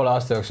suutnud poole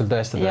aasta jooksul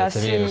tõestada, et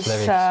see viirus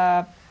leviks. Ja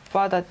siis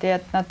vaadati,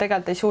 et nad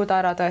tegelikult ei suuda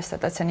ära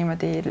tõestada, et see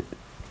niimoodi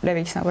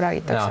leviks, nagu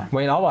räägitakse.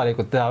 Võin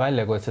avalikult teha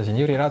väljakutse siin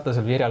Jüri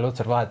Ratasel või Irja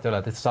Lutsar vahet ei ole,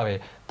 et Savi,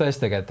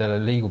 tõestage, et teil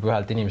liigub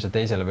ühelt inimeselt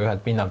teisele või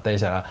ühelt pinnalt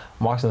teisele.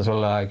 Maksan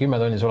sulle 10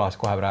 tonni sulas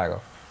kohe praegu.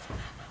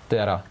 Tee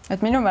ära.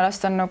 Et minu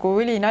meelest on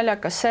nagu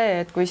ülinaljakas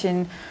see, et kui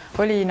siin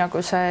oli nagu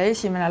see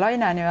esimene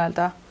laine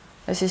nii-öelda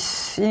ja siis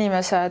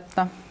inimesed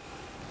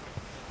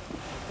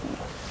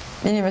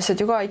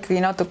ju ka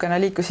ikkagi natukene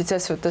liikusid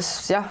selles suhtes,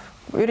 jah,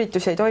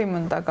 üritusi ei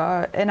toimunud,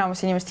 aga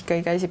enamus inimest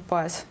ikkagi käisid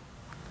poes.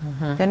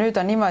 Ja nüüd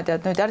on niimoodi,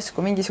 et nüüd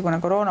järsku mingisugune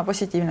koroona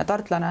positiivne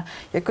tartlane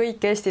ja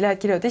kõik Eesti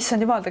lehed kirjavad,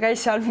 issand jumal, ta käis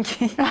seal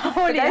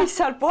käis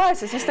seal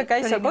poes ja siis ta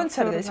käis seal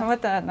kontserdis. Ma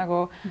mõtlen, et nagu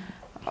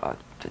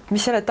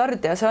mis selle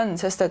tardja see on,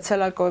 sest et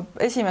sellel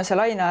esimese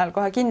laine ajal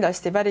kohe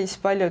kindlasti päris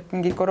paljud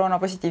mingid koroona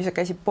positiivsed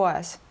käisid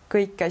poes.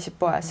 Kõik käisid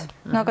poes.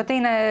 No aga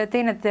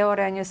teine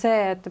teooria on ju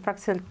see, et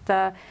praktiliselt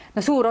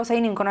suur osa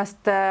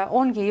inimkonnast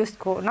ongi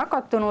justkui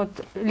nakatunud,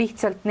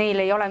 lihtsalt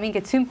neil ei ole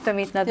mingid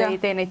sümptomid, nad ei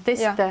tee neid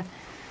teste.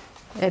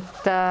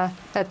 Et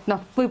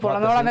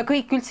võib-olla me oleme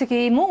kõik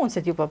üldsegi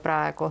immuunsed juba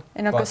praegu.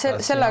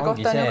 Selle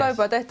kohta on ju ka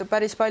juba tehtud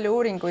päris palju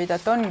uuringuid,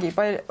 et ongi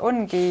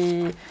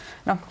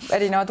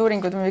erinevad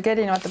uuringud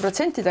erinevate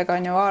protsentidega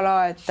on ju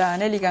et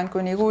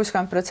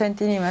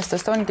 40–60%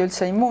 inimestest ongi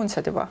üldse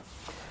immuunsed juba.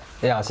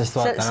 Ja, sest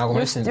vaata, nagu ma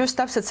ütlesin... Just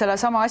täpselt selle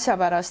sama asja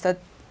pärast, et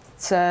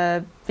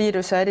see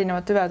viiruse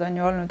erinevad tüved on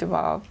ju olnud juba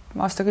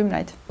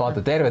aastakümneid.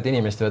 Vaata, terved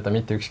inimest võtta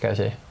mitte üks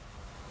käsi.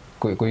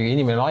 Kui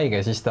inimene on haige,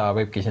 siis ta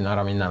võibki sinna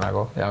ära minna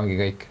nagu ja ongi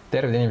kõik.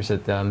 Terved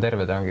inimesed ja on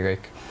terved ja ongi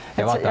kõik.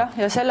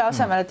 Ja selle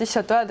asemel, et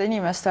lihtsalt öelda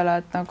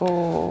inimestele, et nagu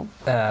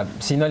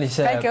siin oli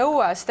see... käige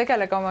õues,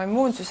 tegelege oma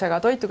immuunsusega,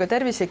 toituge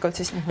tervislikult,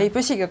 siis ei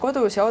püsige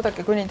kodus ja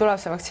oodake, kuni tuleb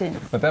see vaktsiin.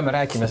 Me peame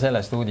rääkima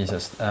sellest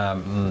uudisest.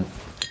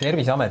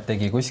 Terviseamet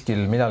tegi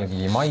kuskil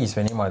midagi mais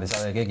või niimoodi,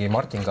 keegi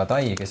Martin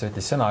Kadai, kes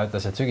võttis sõna,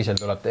 ütles, et sügisel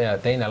tuleb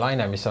teine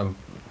laine, mis on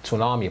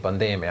tsunami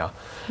pandeemia.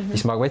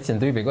 Siis ma võtsin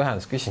tüübiga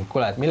ühendust, küsisin,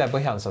 kuule, et mille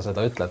põhjal sa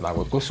seda ütled,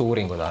 nagu, kus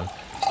uuringud on?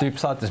 Tüüp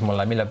saatis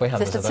mulle, mille põhjal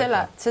ta seda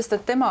ütleb. Sest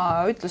et tema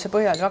ütluse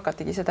põhjal ju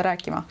hakatigi seda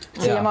rääkima.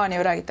 Siiamaani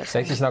ju räägitakse.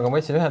 Ehk siis nagu ma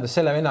võtsin ühendust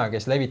selle venna,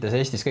 kes levitas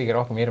Eestis kõige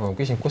rohkem hirmu.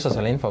 Küsin, kus sa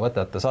selle info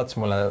võtad? Ta saatis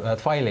mulle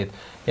ühed failid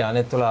ja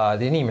need tulevad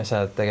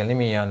inimesed, tegel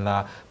nimi on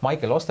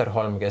Michael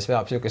Osterholm, kes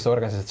veab niisugust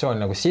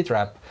organisatsiooni nagu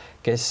SIDRAP,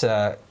 kes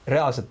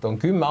reaalselt on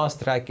 10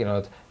 aastat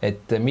rääkinud,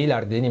 et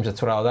miljardid inimesed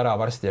surevad ära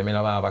varsti ja meil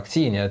on vaja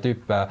vaktsiini ja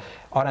tüüp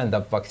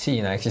arendab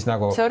vaktsiine. Ehk siis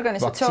nagu see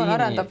organisatsioon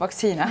arendab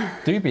vaktsiine.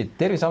 Tüübid,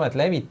 Terviseamet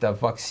levitab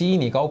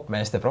vaktsiini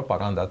kaupmeeste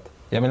propagandat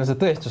ja meil on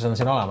see tõestus on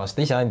siin olemas.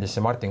 Ta ise andis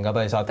see Martin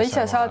Kadai saatis. Ta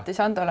ise saatis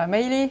Andole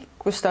meili,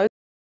 kus ta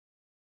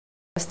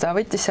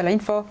võttis selle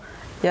info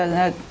ja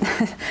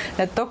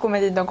need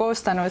dokumendid on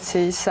koostanud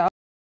siis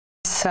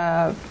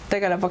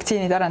tegeleb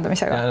vaktsiinide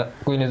arendamisega.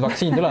 Kui nüüd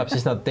vaktsiin tuleb,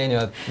 siis nad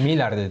teenivad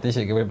miljardid,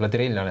 isegi võib-olla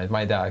triljoneid,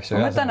 ma ei tea, eks ju.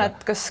 Ma mõtlen,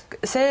 et kas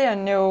see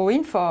on ju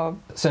info,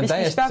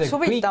 mis peaks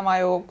huvitama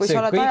ju, kui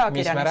sa oled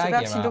ajakirjanik, see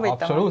peaks sind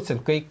huvitama.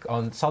 Absoluutselt kõik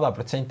on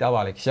 100%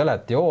 avalik, see ei ole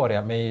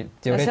teooria, me ei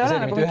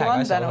teoreetiseeri mitte ühega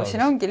asja osas.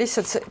 Siin ongi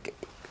lihtsalt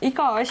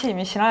iga asi,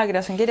 mis siin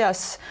ajakirjas on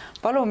kirjas,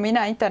 palun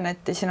mine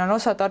internetti, siin on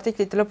osad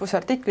artiklite lõpus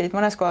artiklid,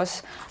 mõnes kohas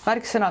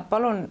märksõnad,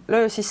 palun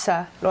löö sisse,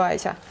 loe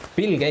ise.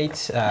 Bill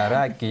Gates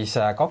rääkis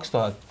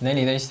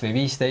 2014 või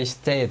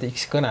 15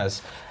 TEDx kõnes,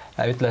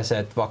 ütles,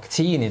 et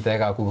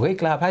vaktsiinidega, kui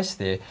kõik läheb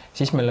hästi,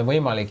 siis meil on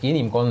võimalik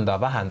inimkonda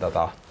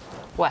vähendada.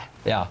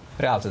 Ja,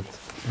 reaalselt.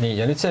 Nii,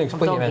 ja nüüd see üks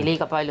põhivend.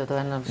 Liiga palju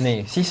tõenäoliselt.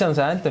 Nii, siis on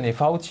see Anthony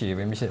Fauci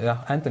või mis,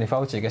 Anthony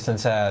Fauci, kes on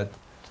see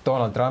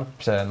Donald Trump,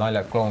 see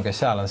naljakloon, kes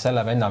seal on,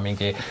 selle venna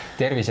mingi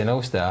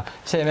tervisenõustaja.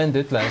 See vend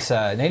ütles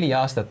 4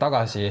 aastat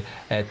tagasi,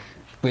 et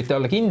võite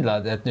olla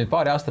kindlad, et nüüd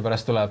paari aasta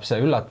pärast tuleb see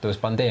üllatus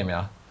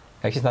pandeemia.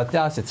 Ehk siis nad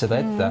teadsid seda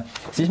ette.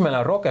 Siis meil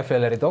on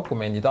Rockefelleri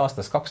dokumendid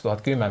aastast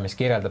 2010, mis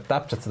kirjeldab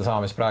täpselt seda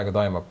sama, mis praegu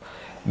toimub.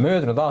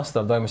 Möödunud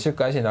aastal toimus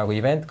siuke asi nagu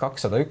Event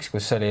 201,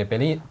 kus oli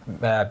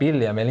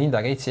Bill ja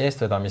Melinda Gatesi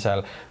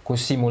eestvedamisel,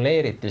 kus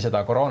simuleeriti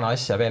seda koroona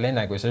asja veel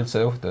enne, kui see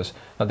üldse juhtus.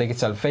 Nad tegid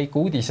seal fake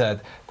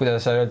uudised,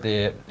 kuidas öeldi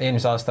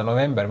eelmise aasta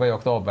november või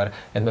oktoober,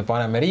 et me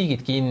paneme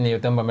riigid kinni,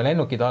 tõmbame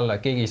lennukid alla,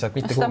 et keegi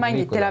saab mitte kuhugi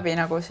mängiti liikuda. Läbi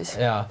nagu siis.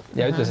 Ja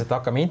ütles, et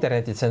hakkame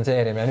internetit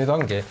tsenseerima ja nüüd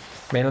ongi.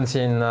 Meil on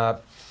siin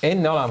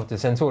enneolematu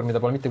tsensuur, mida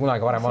pole mitte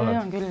kunagi varem olnud.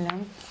 See on küll, jah.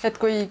 Et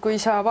kui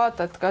sa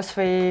vaatad kas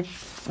või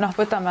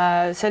võtame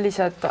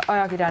sellised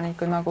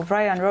ajakirjanikud nagu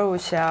Brian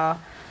Rose ja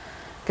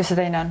kes see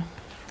teine on?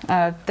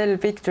 Del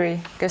Bigtree,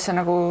 kes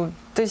on nagu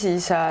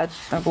tõsised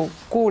nagu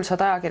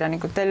kuulsad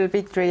ajakirjanikud. Del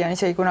Bigtree on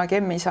isegi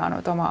kunagi Emmy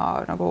saanud oma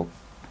nagu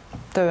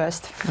töö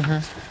eest.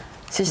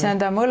 Siis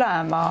nende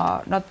mõlema,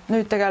 nad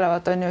nüüd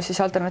tegelevad, on ju siis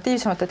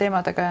alternatiivsemate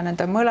teemadega ja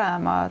nende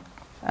mõlema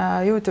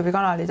YouTube'i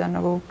kanalid on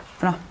nagu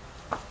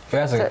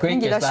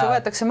mingid asju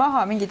võetakse maha,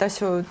 mingid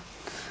asju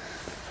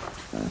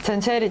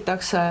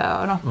tsenseeritakse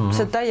ja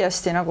see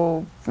täiesti nagu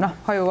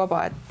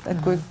hajuvaba, et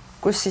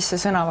kus siis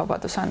see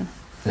sõnavabadus on.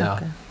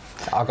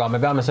 Aga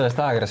me peame sellest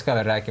ajakirjast ka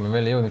veel rääkima,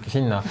 meil ei jõudnudki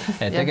sinna,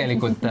 et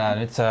tegelikult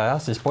nüüd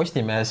siis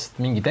Postimehest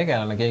mingi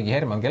tegelane, keegi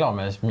Herman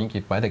Kelomees,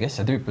 mingi, ma ei tea,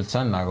 kes see tüüp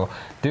üldse on, nagu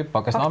tüüp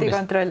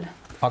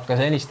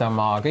hakkas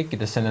helistama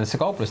kõikidesse nendesse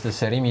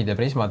kauplustesse, Rimid ja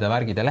Prismad ja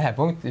värgid ja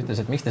lehepunkt,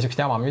 ütles, et miks te sükst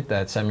jama müüte,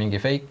 et see on mingi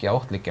fake ja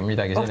ohtlik ja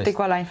midagi sellist. Ohtlik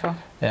valeinfo.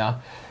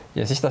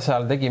 Ja siis ta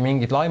seal tegi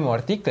mingid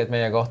laimuartikleid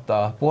meie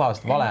kohta,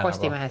 puhast vale.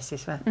 Postimehes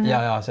siis või?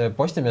 Ja see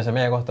Postimehes on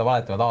meie kohta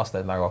valetavad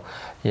aastaid nagu.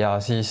 Ja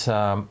siis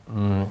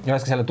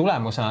selle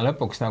tulemusena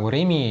lõpuks nagu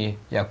Rimi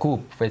ja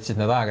Coop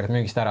võtsid need ajakirjad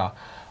müügist ära.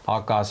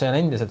 Aga see on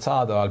endiselt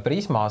saadaval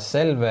Prismas,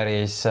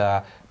 Selveris,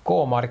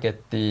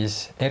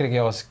 Go-Marketis,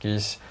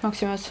 R-kioskis,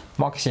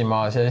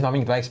 Maximas ja siis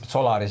mingid väiksed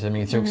Solaris ja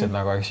mingid siuksed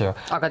nagu, eks ju.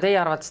 Aga teie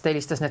arvates ta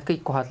helistas need kõik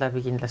kohad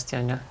läbi kindlasti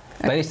on ju?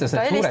 Ta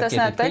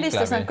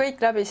helistas need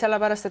kõik läbi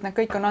sellepärast, et need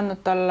kõik on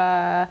andnud talle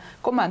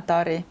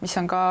kommentaari, mis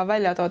on ka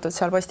välja toodud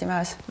seal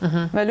Postimehes.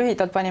 Me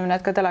lühidalt panime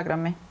need ka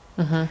Telegrammi.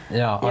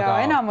 Ja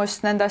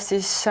enamust nendest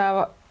siis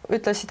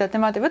ütlesid, et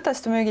nemad ei võta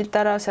seda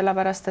müügilt ära,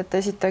 sellepärast,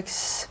 et esiteks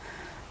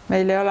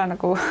meil ei ole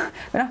nagu,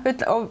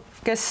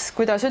 kes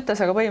kuidas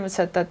ütles, aga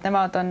põhimõtteliselt, et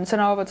nemad on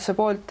sõnavabaduse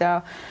poolt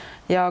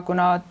ja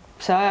kuna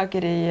see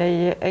ajakiri ei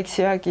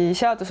eksi ühegi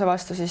seaduse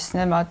vastu, siis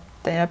nemad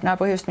ei näe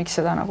põhjust, miks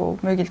seda nagu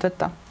müügilt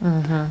võtta.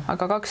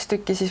 Aga 2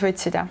 tükki siis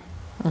võtsid, jah.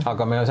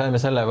 Aga me saime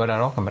selle võrra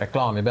rohkem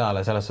reklaami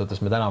peale, selles suhtes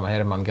me täname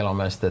Herman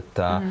Kelomeest,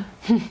 et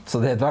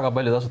sa teed väga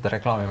palju tasuta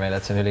reklaami meile,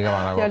 et see on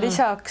ülikõva nagu. Ja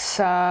lisaks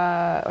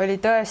oli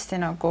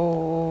tõesti nagu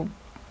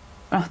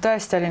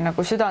tõesti oli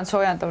nagu südant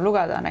soojendav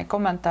lugeda neid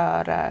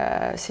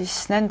kommentaare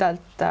siis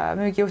nendelt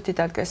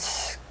müügijuhtidelt,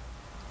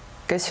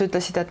 kes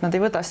ütlesid, et nad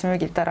ei võta seda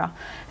müügilt ära.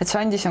 Et see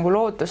andis nagu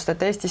lootust,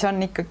 et Eestis on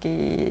ikkagi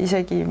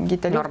isegi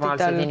mingitel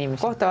juhtidel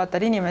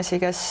kohtavatel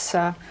inimesi,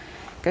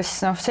 kes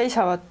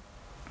seisavad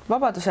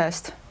vabaduse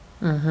eest.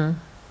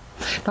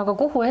 No aga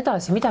kuhu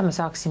edasi, mida me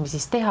saaksime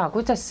siis teha,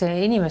 kuidas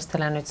see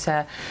inimestele nüüd see,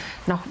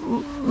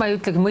 ma ei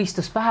ütlegi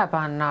mõistus pähe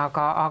panna,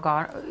 aga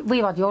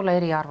võivad ju olla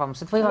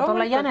eriarvamused, võivad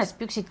olla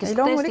jänespüksid, kes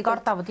tõesti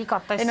kartavad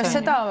igat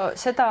asja.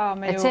 Seda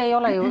me ju... see ei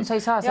ole ju, sa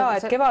ei saa...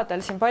 et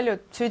kevadel siin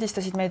paljud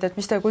süüdistasid meid, et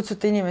mis te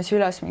kutsute inimesi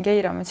üles mingi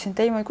eirama. Ütlesin,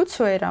 et ei, ma ei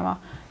kutsu eirama.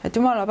 Et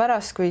jumala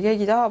pärast, kui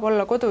keegi tahab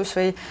olla kodus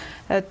või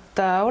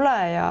et ole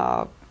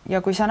ja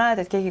kui sa näed,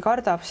 et keegi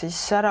kardab, siis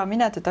ära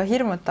mine teda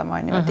hirmutama.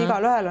 Et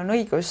igal ühel on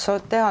õigus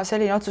teha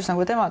selline otsus,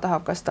 nagu tema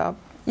tahab, kas ta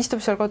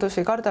istub seal kodus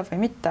või kardab või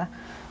mitte.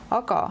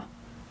 Aga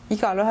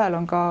igal ühel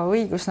on ka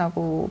õigus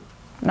nagu...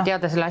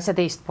 teada selle asja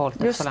teist poolt,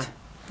 eks ole.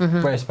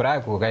 Põhimõtteliselt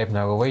praegu käib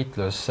nagu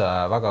võitlus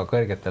väga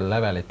kõrgetel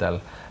levelitel,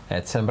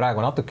 et see on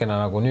praegu natukene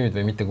nagu nüüd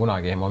või mitte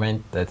kunagi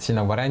moment, et siin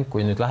on variant,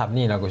 kui nüüd läheb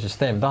nii, nagu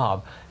süsteem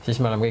tahab, siis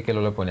me oleme kõik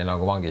elu lõpuni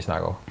nagu vangis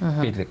nagu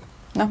piitlikult.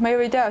 noh, me ju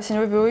ei tea, siin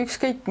võib ju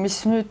ükskõik,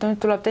 mis nüüd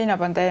tuleb teine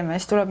pandeemia,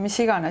 siis tuleb mis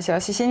iganes ja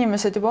siis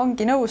inimesed juba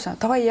ongi nõus,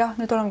 davai jah,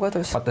 nüüd oleme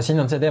kodus. Vaata, siin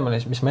on see teema,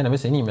 mis ma enne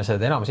mõtlesin,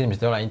 enamus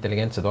inimesed ei ole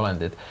intelligentsed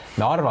olendid.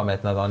 Me arvame,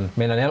 et nad on,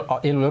 meil on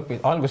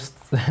algusest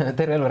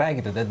terve elu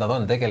räägitud, et nad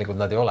on, tegelikult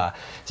nad ei ole,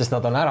 sest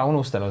nad on ära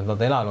unustanud, nad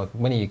on elanud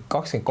mõni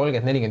 20,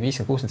 30, 40,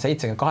 50, 60,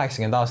 70,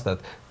 80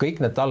 aastat,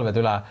 kõik need talved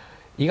üle,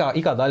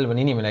 iga talv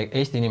on inimene,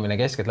 Eesti inimene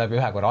keskelt läbi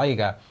ühe korra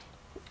haige,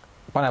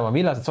 paneb oma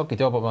villased sokid,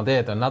 joob oma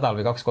teed, on nädal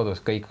või 2 kodus,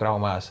 kõik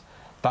rahumajas.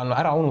 Ta on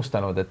ära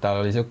unustanud, et tal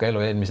oli siuke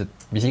elu eelmised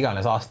mis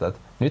iganes aastad.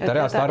 Nüüd ta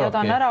reaalselt arvabki.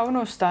 Ta on ära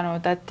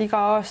unustanud, et iga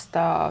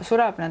aasta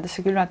sureb nendesse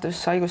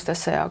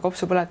külmetushaigustesse ja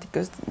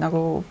kopsupõletikust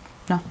nagu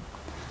noh,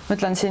 ma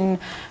ütlen siin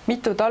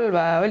mitu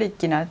talve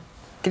olidki need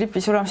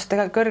gripisuremused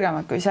tegelikult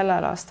kõrgemad kui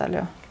sellel aastal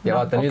ju. Ja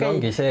vaata, nüüd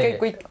ongi see...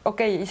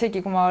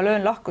 Isegi kui ma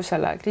löön lahku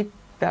selle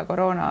gripp ja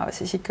koroona,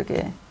 siis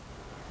ikkagi...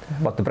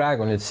 Vaata,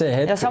 praegu nüüd see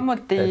hetk...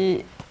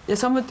 Ja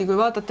samuti, kui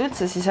vaadata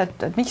üldse, siis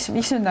et miks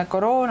nüüd need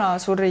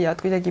koroonasurijad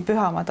kuidagi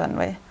pühamad on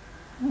või?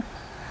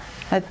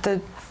 Et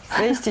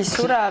Eestis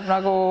sureb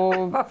nagu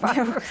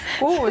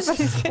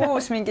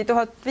uus mingi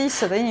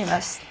 1500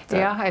 inimest.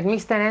 Jah, et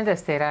miks te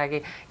nendest ei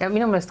räägi? Ja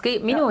minu meelest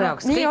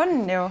jaoks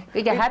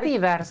kõige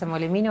häbiväärsem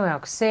oli minu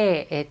jaoks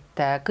see,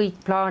 et kõik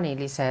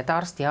plaanilised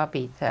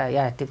arstiabid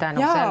jäeti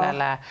tänu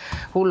sellele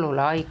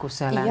hullule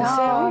haigusele. Ja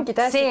see ongi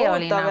täiesti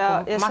kohutav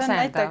ja see on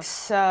näiteks...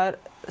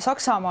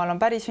 Saksamaal on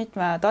päris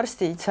mitmed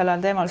arstid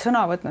sellel teemal sõna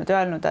võtnud ja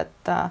öelnud,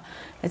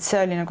 et see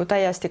oli nagu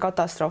täiesti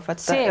katastroof.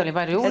 See oli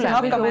palju hullem.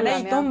 Hakkame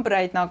neid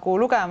numbreid nagu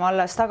lugema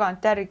alles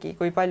tagant järgi,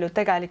 kui palju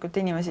tegelikult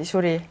inimesi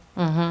suri.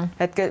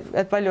 Et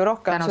palju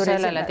rohkem suri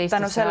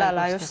tänu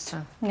sellele just.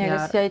 Ja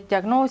kes jäid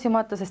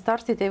diagnoosimata, sest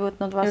arstid ei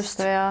võtnud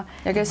vastu ja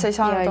kes ei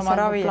saanud oma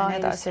ravi ja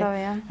nii edasi.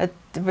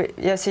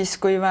 Ja siis,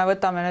 kui me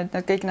võtame nüüd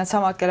kõik need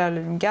samad, kellel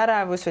oli mingi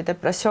ärevus või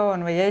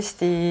depressioon või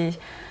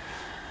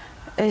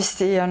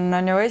Eesti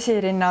on ju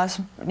esirinnas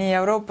nii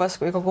Euroopas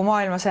kui kogu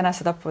maailmas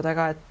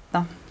enesetappudega, et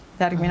noh,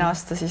 järgmine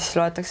aasta siis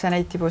loetakse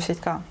neid tibusid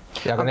ka.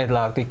 Ja aga need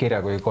lähevad kõik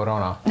kirja kui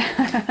koroona.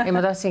 Ei,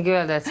 ma tahtsingi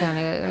öelda, et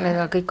need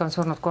kõik on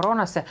surnud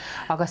koroonasse,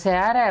 aga see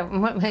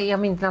ja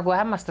mind nagu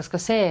hämmastas ka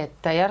see,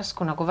 et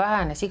järsku nagu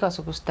vähenes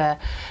igasuguste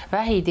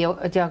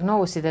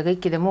vähidiagnooside,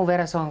 kõikide muu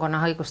veresoonkonna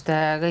haiguste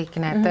kõik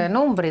need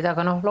numbrid,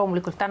 aga noh,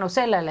 loomulikult tänu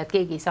sellele, et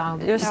keegi ei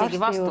saanud isegi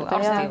vastu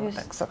arsti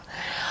juurde.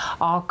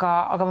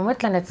 Aga ma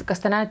mõtlen, et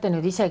kas te näete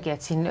nüüd isegi,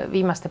 et siin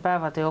viimaste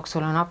päevade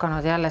jooksul on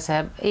hakanud jälle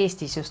see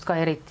Eestis just ka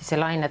eriti see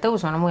laine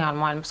tõusma, no mujal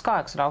maailmas ka,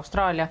 eks ole,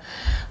 Austraalia,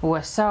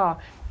 USA,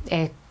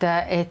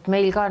 et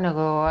meil ka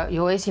nagu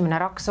ju esimene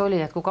raks oli,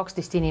 et kui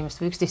 12 inimest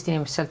või 11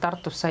 inimest seal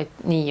Tartus said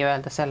nii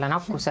öelda selle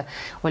nakkuse,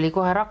 oli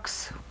kohe raks.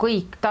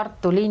 Kõik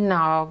Tartu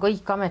linna,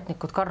 kõik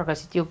ametnikud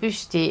kargasid ju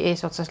püsti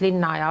eesotsas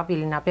linna ja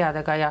abilinna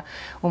peadega ja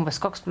umbes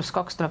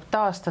 2+2 tuleb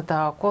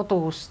taastada,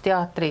 kodus,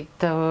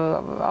 teatrid,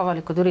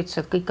 avalikud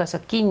üritused, kõik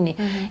asjad kinni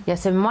ja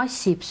see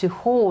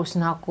massipsühhoos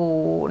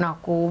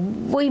nagu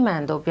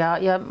võimendub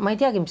ja ma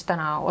ei teagi, mis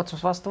täna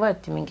otsus vastu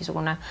võeti,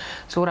 mingisugune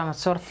suuremat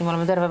sorti, me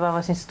oleme terve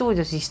päeva siin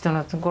stuudios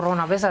istunud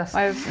koroonapesas.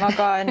 Ma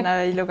ka enne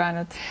ei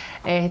lugenud.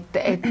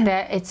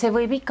 Et see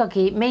võib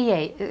ikkagi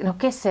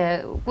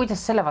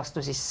kuidas selle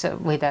vastu siis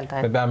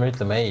võidelda? Me peame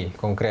ütlema ei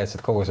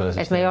konkreetselt kogu selles.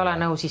 Et me ei ole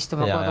nõus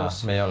istuma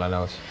kodus. Me ei ole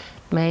nõus.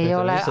 Me ei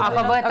ole,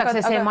 aga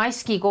võetakse see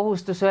maski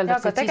kohustus,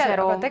 öeldakse, et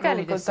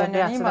tegelikult on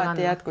ju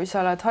niimoodi, et kui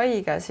sa oled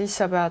haige, siis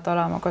sa pead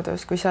olema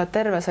kodus. Kui sa oled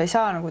terve, sa ei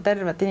saa nagu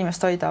tervet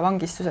inimest hoida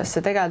vangistuses.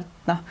 See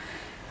tegelikult,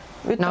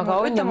 aga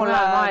on ju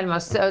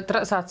maailmas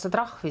saad sa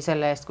trahvi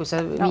selle eest, kui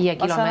sa 5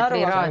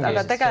 kilomeetri raadius.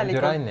 Aga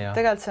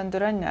tegelikult see on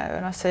türannia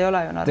ju, see ei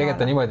ole ju normaalne.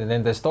 Tegelikult on niimoodi,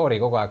 nende story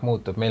kogu aeg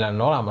muutub. Meil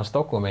on olemas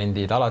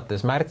dokumendid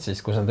alates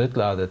märtsis, kus nad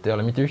ütlevad, et ei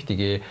ole mitte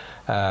ühtegi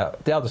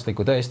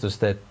teaduslikku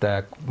tõestust, et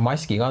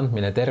maski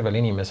kandmine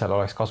tervel inimesel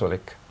oleks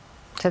kasulik.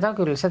 Seda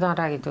küll, seda on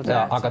räägitud.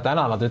 Aga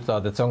täna nad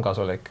ütlevad, et see on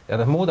kasulik. Ja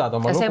nad muudavad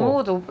oma lugu. See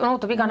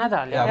muutub iga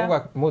nädal. Ja kogu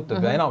aeg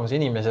muutub ja enamus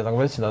inimesed, nagu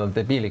ma ütlesin, nad on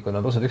debiilikud,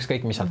 nad usud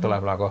ükskõik, mis sealt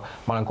tuleb. Ma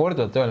olen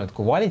korduvalt öelnud,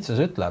 kui valitsus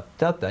ütleb,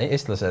 teate,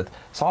 eestlased,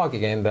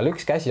 saagige endale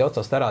üks käsi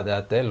otsast ära,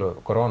 teate ellu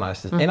koroona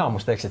eest, siis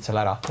enamus teeksid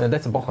selle ära. Need on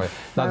täitsa pohhoi.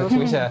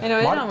 Kui see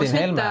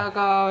Martin Helme,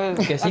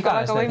 kes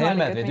iganes need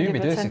Helmed või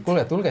tüübid ütlesid,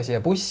 kuule, tulge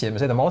siia bussi ja me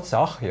sõidame otse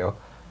ahju.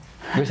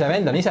 Kui see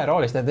vend on ise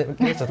roolist, need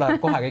lihtsalt läheb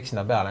kohe kõik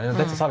sinna peale. Need on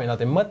täitsa savi,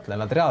 nad ei mõtle,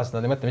 nad reaalselt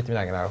ei mõtle mitte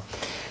midagi nagu.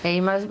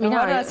 Ma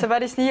arvan, et see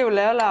päris nii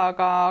hull ei ole,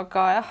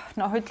 aga jah,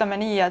 ütleme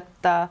nii,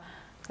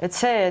 et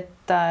see,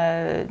 et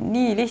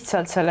nii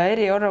lihtsalt selle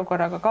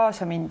eriolukorraga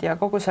kaasa mindi ja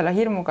kogu selle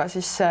hirmuga,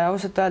 siis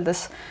ausalt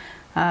öeldes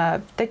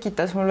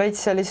tekitas mul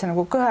veits sellise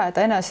nagu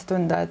kõheda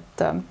enesetunde,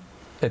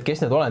 et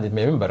kes need olendid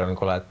meie ümber on,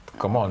 kuule, et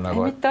come on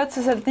nagu. Mitte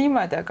otseselt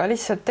niimoodi, aga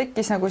lihtsalt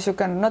tekkis nagu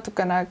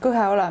natukene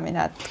kõhe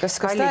olemine, et kas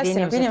tõesti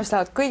inimesed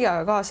lähevad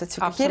kõigega kaasa, et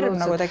siuke hirm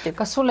nagu tekib.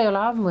 Kas sul ei ole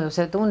ammu ju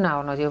see tunne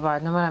olnud juba,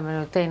 et me oleme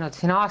nüüd teinud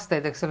siin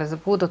aastaid, eks ole,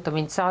 see Puuduta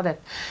mind saadet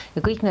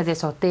ja kõik need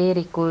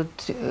esoteerikud,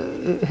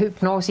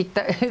 hüpnoosi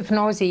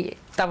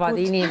tavad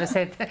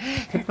inimesed,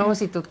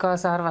 hüpnoositud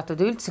kaasa arvatud,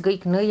 üldse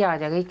kõik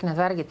nõiad ja kõik need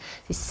värgid,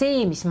 siis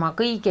see, mis ma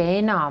kõige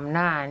enam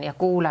näen ja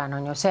kuulen,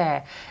 on ju see,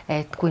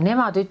 et kui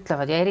nemad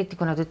ütlevad ja eriti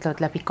kui nad ütlevad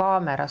läbi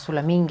kaamera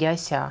sulle mingi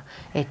asja,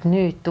 et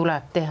nüüd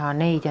tuleb teha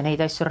neid ja neid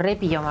asju,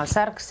 rebi omal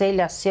särk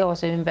seljas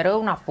seose ümber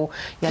õunapuu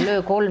ja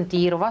löö 3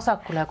 tiiru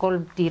vasakule ja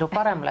 3 tiiru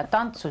paremale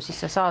tantsu,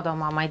 siis sa saad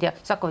oma, ma ei tea,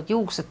 siis hakkavad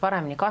juuksed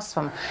paremini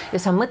kasvama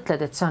ja sa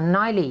mõtled, et see on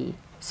nali,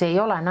 see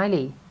ei ole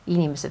nali.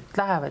 Inimesed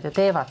lähevad ja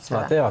teevad seda.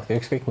 Nad teevadki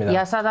ükskõik mida.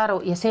 Ja saad aru,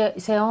 ja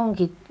see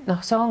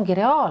ongi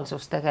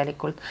reaalsus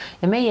tegelikult.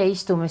 Ja meie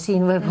istume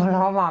siin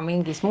võib-olla oma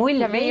mingis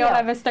mulje. Ja meie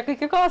oleme seda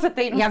kõike kaasa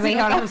teinud. Ja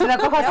meie oleme seda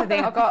kaasa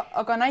teinud.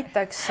 Aga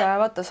näiteks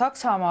vaata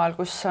Saksamaal,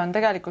 kus on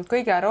tegelikult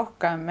kõige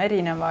rohkem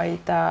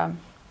erinevaid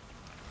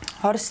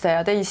arste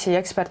ja teisi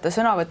eksperte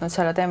sõna võtnud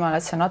selle teemal,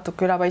 et see on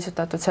natuke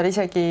ülepaisutatud. Seal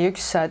isegi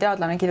üks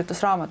teadlane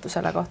kirjutas raamatu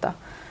selle kohta,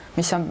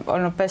 mis on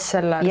olnud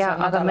bestseller. Ja,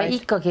 aga me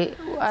ikkagi...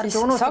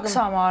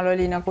 Saksamaal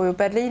oli nagu ju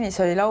Berliinis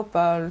oli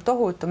laupäeval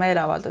tohutu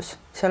meeleavaldus.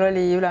 Seal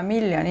oli üle 1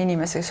 miljon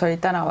inimesi, kes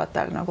olid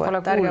tänavatel. Nagu, pole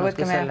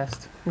kuulnudki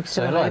sellest. Miks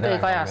sa ei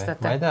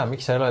kajastate? Ma ei tea,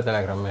 miks sa ei loe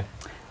Telegrammi?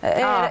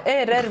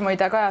 ERR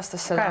muide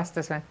kajastas seda.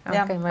 Kajastas või?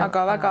 Okay,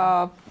 aga väga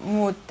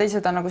muud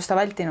teised on nagu seda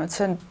vältinud.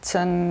 See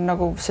on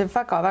nagu see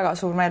väga-väga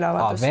suur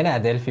meeleavaldus. Vene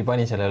Delfi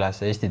pani selle üles,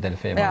 Eesti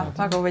Delfi ei pannud.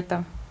 Väga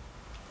huvitav.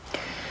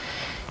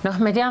 Noh,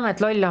 me teame,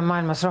 et loll on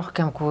maailmas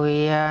rohkem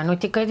kui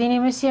nutikaid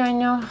inimesi on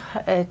ju,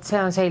 et see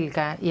on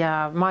selge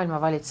ja maailma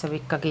valitseb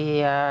ikkagi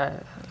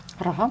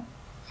raha.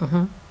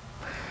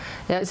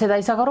 Ja seda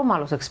ei saa ka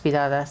rumaluseks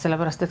pidada,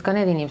 sellepärast, et ka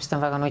need inimesed on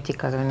väga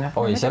nutikad.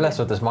 Oi, selles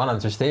suhtes ma annan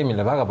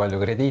süsteemile väga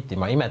palju krediiti,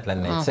 ma imetlen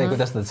neid. See,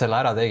 kuidas nad selle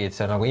ära tegid,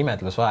 see on nagu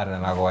imetlusväärne,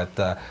 nagu,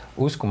 et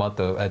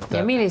uskumatu. Et...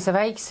 Ja millise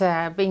väikse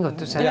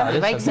pingutuse,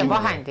 väikse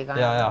vahendiga,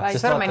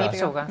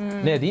 sõrmenipsuga.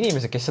 Need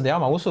inimesed, kes seda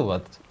jama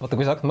usuvad, vaata,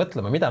 kui sa hakkad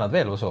mõtlema, mida nad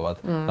veel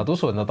usuvad, nad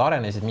usuvad, nad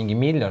arenesid mingi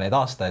miljoneid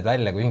aastaid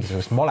välja kui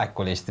mingisugust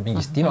molekulist,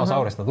 mingist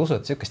dinosaurist, nad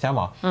usuvad sükest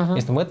jama. Ja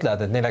siis nad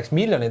mõtlevad, et neil läks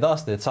miljoneid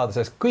aastaid, et saada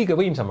sellest kõige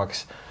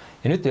võimsamaks.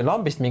 Ja nüüd teil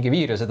lambist mingi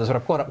viirus ja ta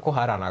sureb kohe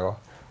ära nagu.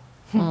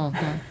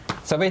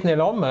 Sa võid neile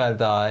homme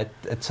öelda,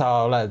 et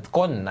sa oled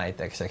konn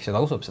näiteks, eks ju,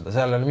 ta usub seda,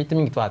 seal ei ole mitte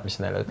mingit vahet, mis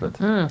sa neile ütled.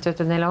 Sa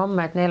ütled neile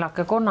homme, et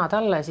neelake konnad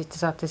alla ja siis te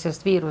saate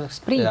sellest viiruseks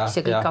priiks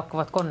ja kõik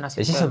hakkavad konnasid.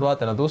 Ja siis nad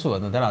vaata, nad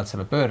usuvad, nad elavad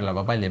selle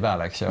pöörleva palli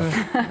peale, eks ju.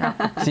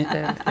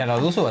 Ja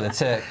nad usuvad, et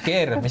see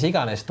keerleb mis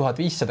iganes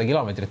 1500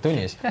 kilomeetrit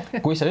tunnis.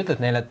 Kui sa ütled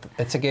neile,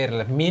 et see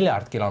keerleb 1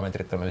 miljard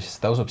kilomeetrit tunnis,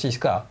 siis ta usub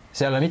siis ka.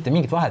 See ei ole mitte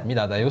mingit vahet,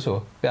 mida ta ei usu.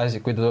 Peaasi,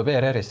 kui ta tuleb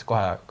ERR-ist,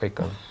 kohe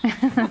kõik on.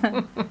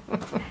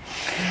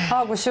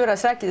 Kus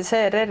juures rääkides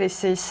ERR-ist,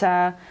 siis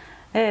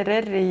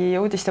ERR-i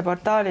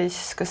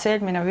uudisteportaalis, kas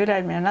eelmine või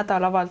üle-eelmine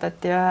nädal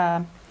avaldati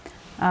ühe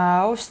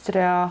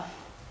Austria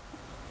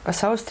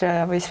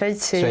või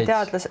Šveitsi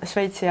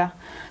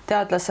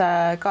teadlase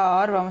ka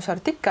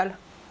arvamusartikkel,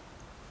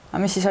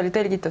 mis siis oli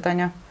tõlgitud,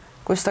 on ju,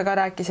 kus ta ka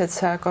rääkis, et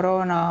see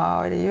koroona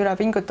oli üle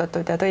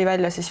pingutatud ja tõi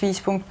välja siis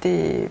 5 punkti,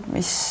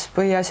 mis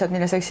põhiasjad,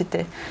 milles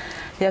eksiti.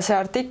 Ja see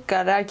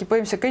artikkel räägib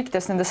põhimõtteliselt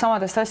kõikidest nendest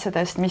samadest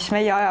asjadest, mis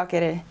meie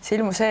ajakiri, see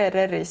ilmus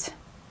ERR-is.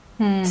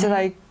 Seda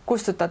ei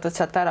kustutatud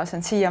sealt ära, see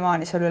on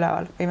siiamaani seal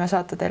üleval. Võime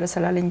saata teile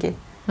selle lingi.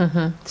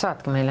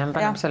 Saatke meile,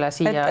 paneme selle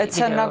siia et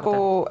see on nagu,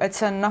 et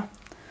see on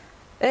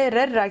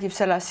ERR räägib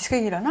sellest, siis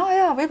kõigil on,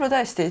 võib-olla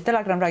tõesti,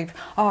 Telegram räägib,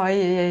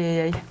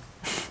 ei.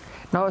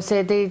 No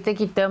see te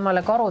tegite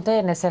omale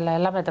karuteene selle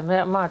lämeda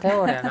maa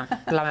teooriana,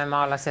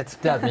 lamemaalased.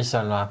 Tead, mis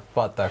on,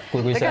 vaata,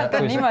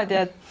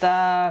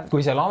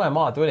 kui see lame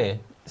maa tuli,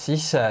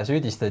 siis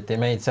süüdistati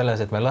meid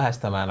selles, et me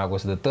lõhestame nagu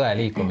seda tõe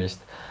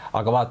liikumist.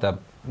 Aga vaata,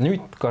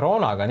 nüüd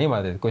koroonaga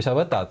niimoodi, et kui sa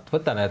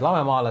võta need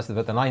lamemaalased,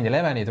 võta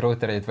 9/11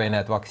 ruuterid või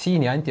need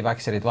vaktsiini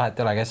antivaxerid, vahet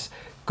ei ole, kes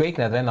kõik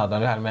need vennad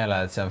on ühel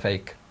meelel, et see on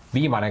fake.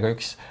 Viimane ka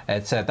üks,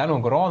 et see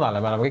tänu koroonale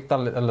me oleme kõik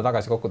talle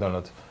tagasi kokku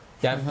tulnud.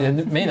 Ja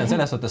meil on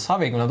selles suhtes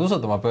savi, kui nad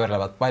usud oma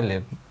pöörlevat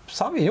palli.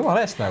 Savi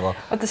jumala eest nagu.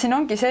 Vaata, siin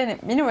ongi see,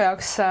 minu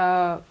jaoks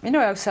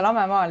see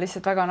lamemaa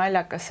lihtsalt väga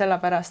naljakas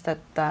sellepärast,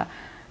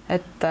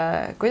 et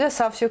kuidas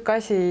saab siuke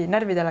asi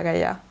närvidele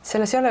käia.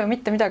 Selles ei ole ju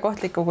mitte midagi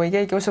ohtlikku, kui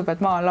keegi usub,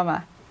 et maa on lame.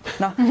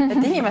 Noh, et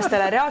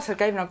inimestele reaalselt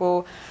käib nagu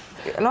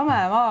lame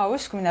maa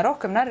uskumine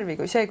rohkem närvi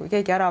kui see, kui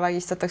keegi ära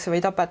vägistatakse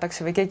või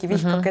tapetakse või keegi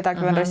vihkab kedagi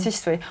või on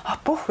rassist või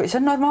pohhui, see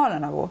on normaalne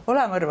nagu,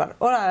 ole mõrvar,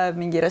 ole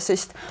mingi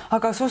rassist,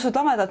 aga sa usud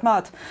lamedat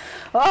maad,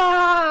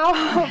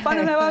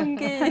 paneme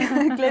vangi,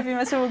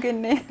 kleebime suu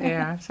kinni.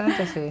 Ja, see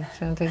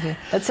on tõsi.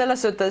 Et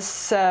selles suhtes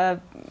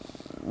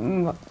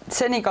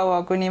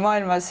senikaua, kuni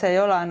maailmas ei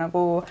ole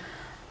nagu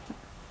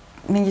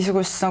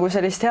mingisugust nagu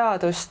sellist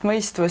headust,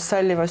 mõistvust,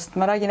 sallivust,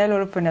 ma räägin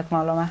elu lõpuni, et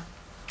ma oleme.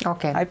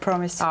 Okay. I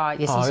promise. Ja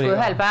siis kui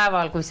ühel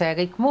päeval, kui see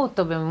kõik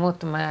muutub ja me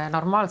muutume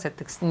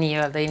normaalseteks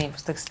nii-öelda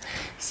inimesteks,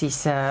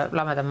 siis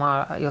lameda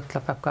maa jutt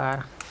lõpeb ka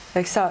ära.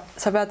 eks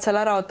sa pead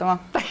selle ära ootama.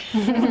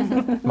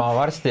 Ma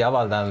varsti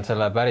avaldan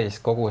selle päris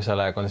kogu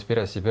selle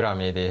Conspiracy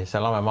püramiidi,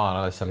 seal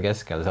Lamemaal alles seal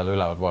keskel, seal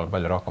ülevalpool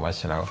palju rohkem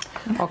asju nagu.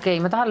 Okei,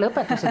 ma tahan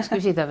lõpetuseks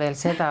küsida veel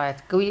seda,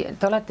 et kui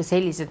te olete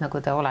sellised,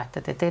 nagu te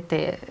olete, te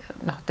teete,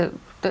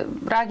 te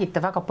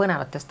räägite väga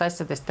põnevatest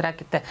asjadest, te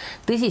räägite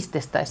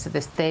tõsistest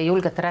asjadest, te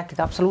julgete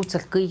rääkida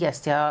absoluutselt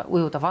kõigest ja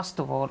ujuda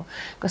vastuvoolu.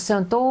 Kas see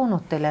on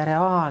toonud teile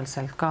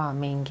reaalselt ka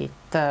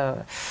mingit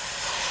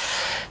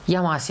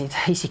jamasid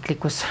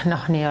isiklikus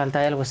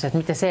nii-öelda elus, et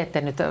mitte see, et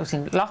te nüüd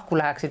siin lahku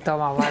läheksite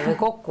omavahel või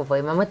kokku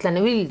või ma mõtlen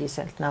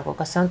üldiselt nagu,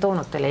 kas see on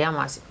toonud teile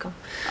jamasid ka?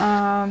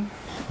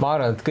 Ma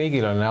arvan, et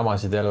kõigil on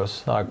jamasid elus,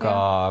 aga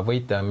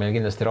võite on meil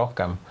kindlasti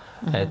rohkem.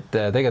 Et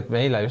tegelikult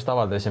me eile just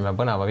avaldasime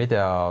põneva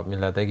video,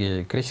 mille tegi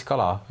Kris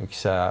Kala,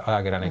 üks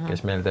ajakirjanik,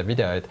 kes meil teeb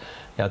videoid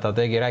ja ta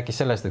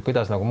rääkis sellest, et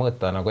kuidas nagu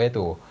mõõta nagu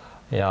edu.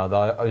 Ja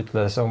ta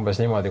ütles umbes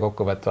niimoodi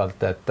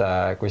kokkuvõtvalt, et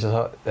kui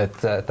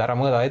et ära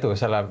mõõda edu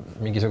selle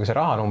mingisuguse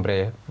rahanumbri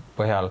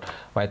põhjal,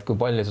 vaid kui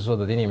palju sa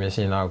suudad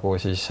inimesi nagu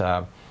siis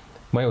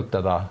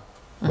mõjutada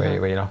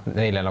või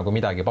neile nagu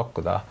midagi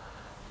pakkuda.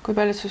 Kui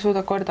palju sa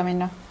suudad korda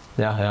minna?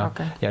 Ja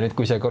nüüd,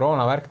 kui see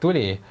koroonavärk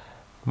tuli,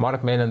 ma arvan,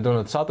 et meil on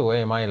tulnud sadu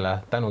e-maile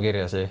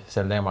tänukirjasi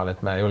sel teemal,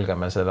 et me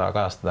julgeme seda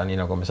kajastada nii,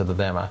 nagu me seda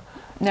teeme.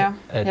 Ja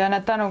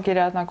need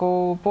tänukirjad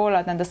nagu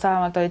pooled nendest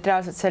vähemalt olid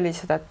reaalselt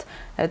sellised,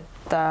 et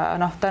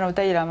tänu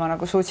teile ma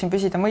nagu suutsin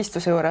püsida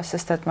mõistuse juures,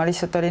 sest et ma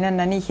lihtsalt olin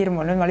enne nii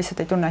hirmul, nüüd ma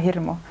lihtsalt ei tunne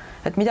hirmu.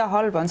 Et mida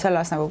halba on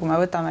selles, nagu kui me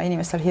võtame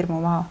inimestel hirmu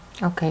maha.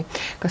 Okei.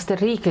 Kas te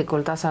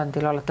riiklikul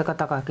tasandil olete ka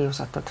taga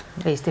kiusatud,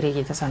 Eesti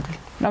riigi tasandil?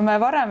 No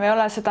me varem ei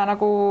ole seda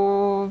nagu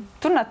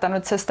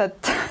tunnetanud, sest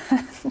et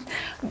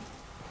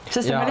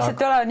me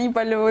lihtsalt ei ole nii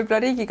palju võib-olla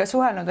riigiga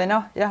suhelnud või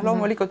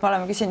loomulikult me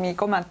oleme küsinud mingi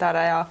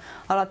kommentaare ja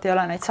alati ei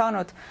ole neid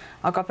saanud,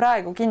 aga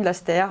praegu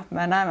kindlasti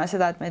me näeme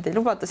seda, et meid ei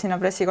lubata sinna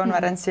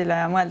pressikonverentsile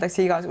ja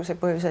mõeldakse igasuguseid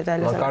põhjuseid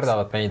välja. Nad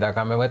kardavad meid,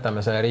 aga me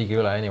võtame selle riigi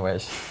üle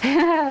anyways.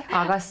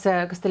 Aga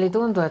kas teil ei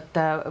tundu, et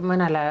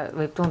mõnele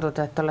võib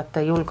tunduda, et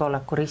olete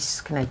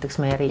julgeolekurisk näiteks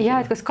meie riigile?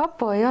 Ja, et kas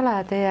Kapo ei ole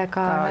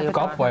teiega?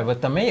 Kapo ei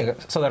võta meiega,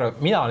 saad aru,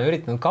 mina olen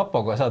üritanud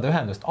Kapoga saada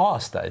ühendust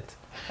aastaid.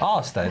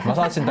 Ma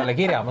saatsin talle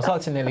kirja,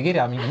 neile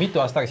kirja mingi mitu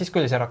aastat, siis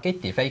kui oli see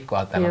raketi fake,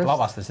 vaata, nad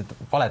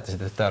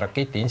valetasid seda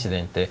raketi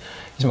intsidenti.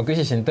 Siis ma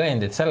küsisin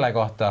tõendid selle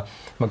kohta,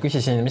 ma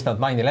küsisin, mis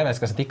nad 9/11,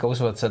 kas nad ikka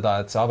usuvad seda,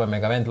 et see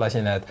Abemega vend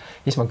lasi need.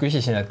 Siis ma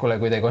küsisin, et kuule,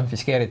 kui te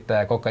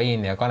konfiskeerite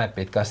kokaiini ja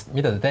kanepit,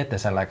 mida te teete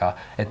sellega,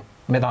 et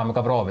me tahame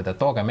ka proovida,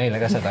 tooge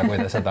meile ka seda,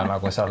 kui te seda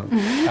nagu seal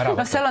ära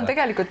võtate. Seal on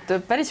tegelikult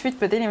päris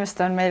mitmed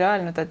inimesed on meile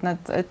öelnud,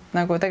 et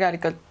nagu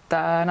tegelikult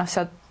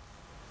sealt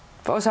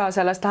osa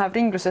sellest läheb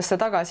ringlusesse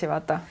tagasi,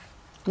 vaata.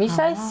 Mis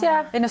asja?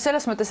 Ei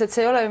selles mõttes, et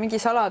see ei ole ju mingi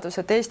saladus,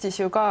 et Eestis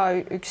ju ka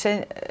üks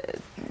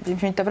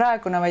mitte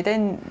praegune, vaid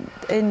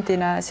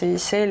endine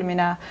siis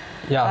eelmine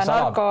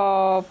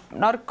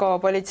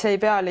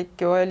narkopolitsei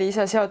pealik ju oli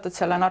ise seotud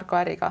selle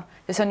narkoäriga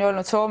ja see on ju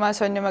olnud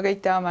Soomes, on ju me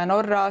kõik teame,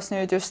 Norras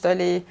nüüd just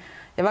oli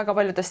ja väga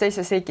paljudes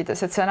teises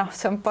riikides, et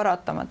see on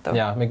paratamatu.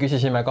 Ja me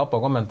küsisime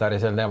Kapo kommentaari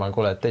sel teemal,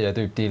 kuule, et teie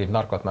tüüp diilib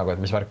narkot nagu,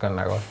 et mis värk on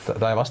nagu,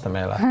 ta ei vasta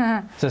meile.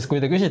 Sest kui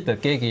te küsite,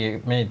 et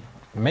keegi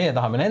meie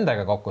tahame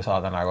nendega kokku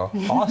saada nagu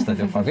aastaid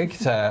juba, kõik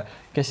see,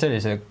 kes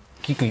oli see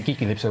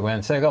kikilipsuga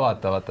vend, see ka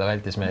vaata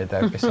vältis meid,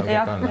 kes seal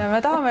kõik on. Ja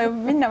me tahame ju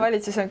minna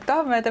valitsusse,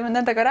 tahame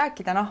nendega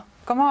rääkida,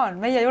 come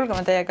on, meie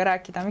julgeme teiega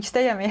rääkida, miks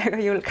teie meiega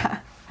ei julge?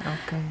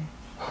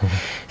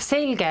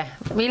 Selge,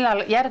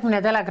 millal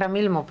järgmine Telegram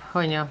ilmub,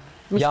 on ju?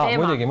 Ja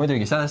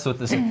muidugi, selles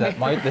suhtes, et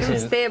ma ütlesin,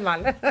 mis teemal?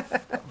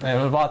 Me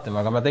vaatame,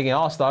 aga ma tegin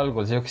aasta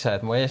algul siukse,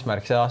 et mu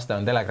eesmärk see aasta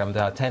on Telegram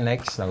teha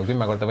 10x nagu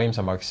 10 korda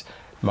võimsamaks.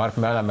 Ma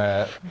arvan, me oleme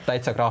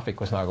täitsa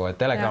graafikus nagu, et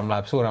Telegram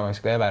läheb suuremaks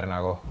kui ever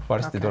nagu,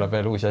 varsti tuleb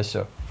veel uusi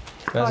asju.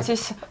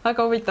 Siis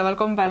väga huvitaval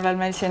kombel veel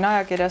meil siin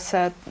ajakirjas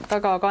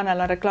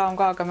tagakaanel on reklaam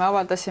ka, aga me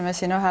avaldasime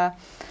siin ühe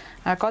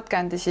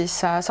katkendi siis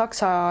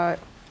Saksa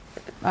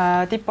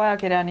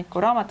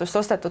tippajakirjaniku raamatust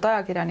ostetud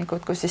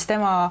ajakirjanikud, kus siis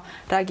tema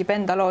räägib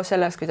enda loo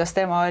sellest, kuidas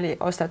tema oli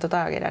ostetud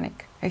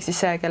ajakirjanik. Ehk siis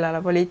see,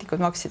 kellele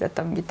poliitikud maksid, et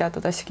ta mingit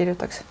teatud asju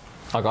kirjutaks.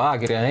 Aga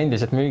ajakirja on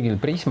endiselt müügil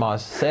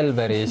Prismas,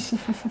 Selveris,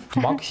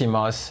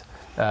 Maximas,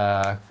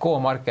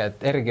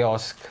 Go-Market,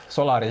 R-Kiosk,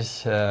 Solaris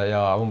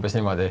ja umbes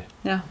niimoodi.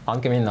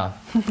 Andke minna.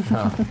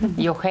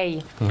 Juhei,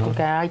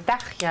 kuulge,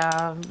 aitäh ja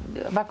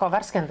väga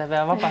värskendav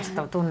ja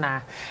vabastav tunne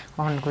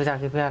on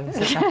kuidagi peale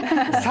seda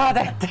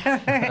saadet.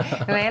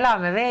 Me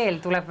elame veel,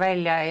 tuleb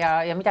välja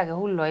ja midagi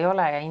hullu ei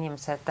ole ja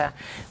inimesed,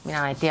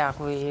 mina ei tea,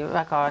 kui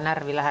väga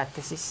närvi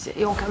lähete, siis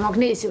jooge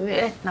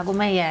magneesiumi nagu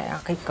meie ja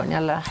kõik on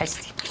jälle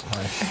hästi.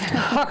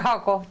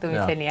 Aga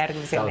kohtumiseni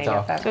järgmisel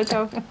nädalal.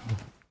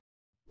 Tšau.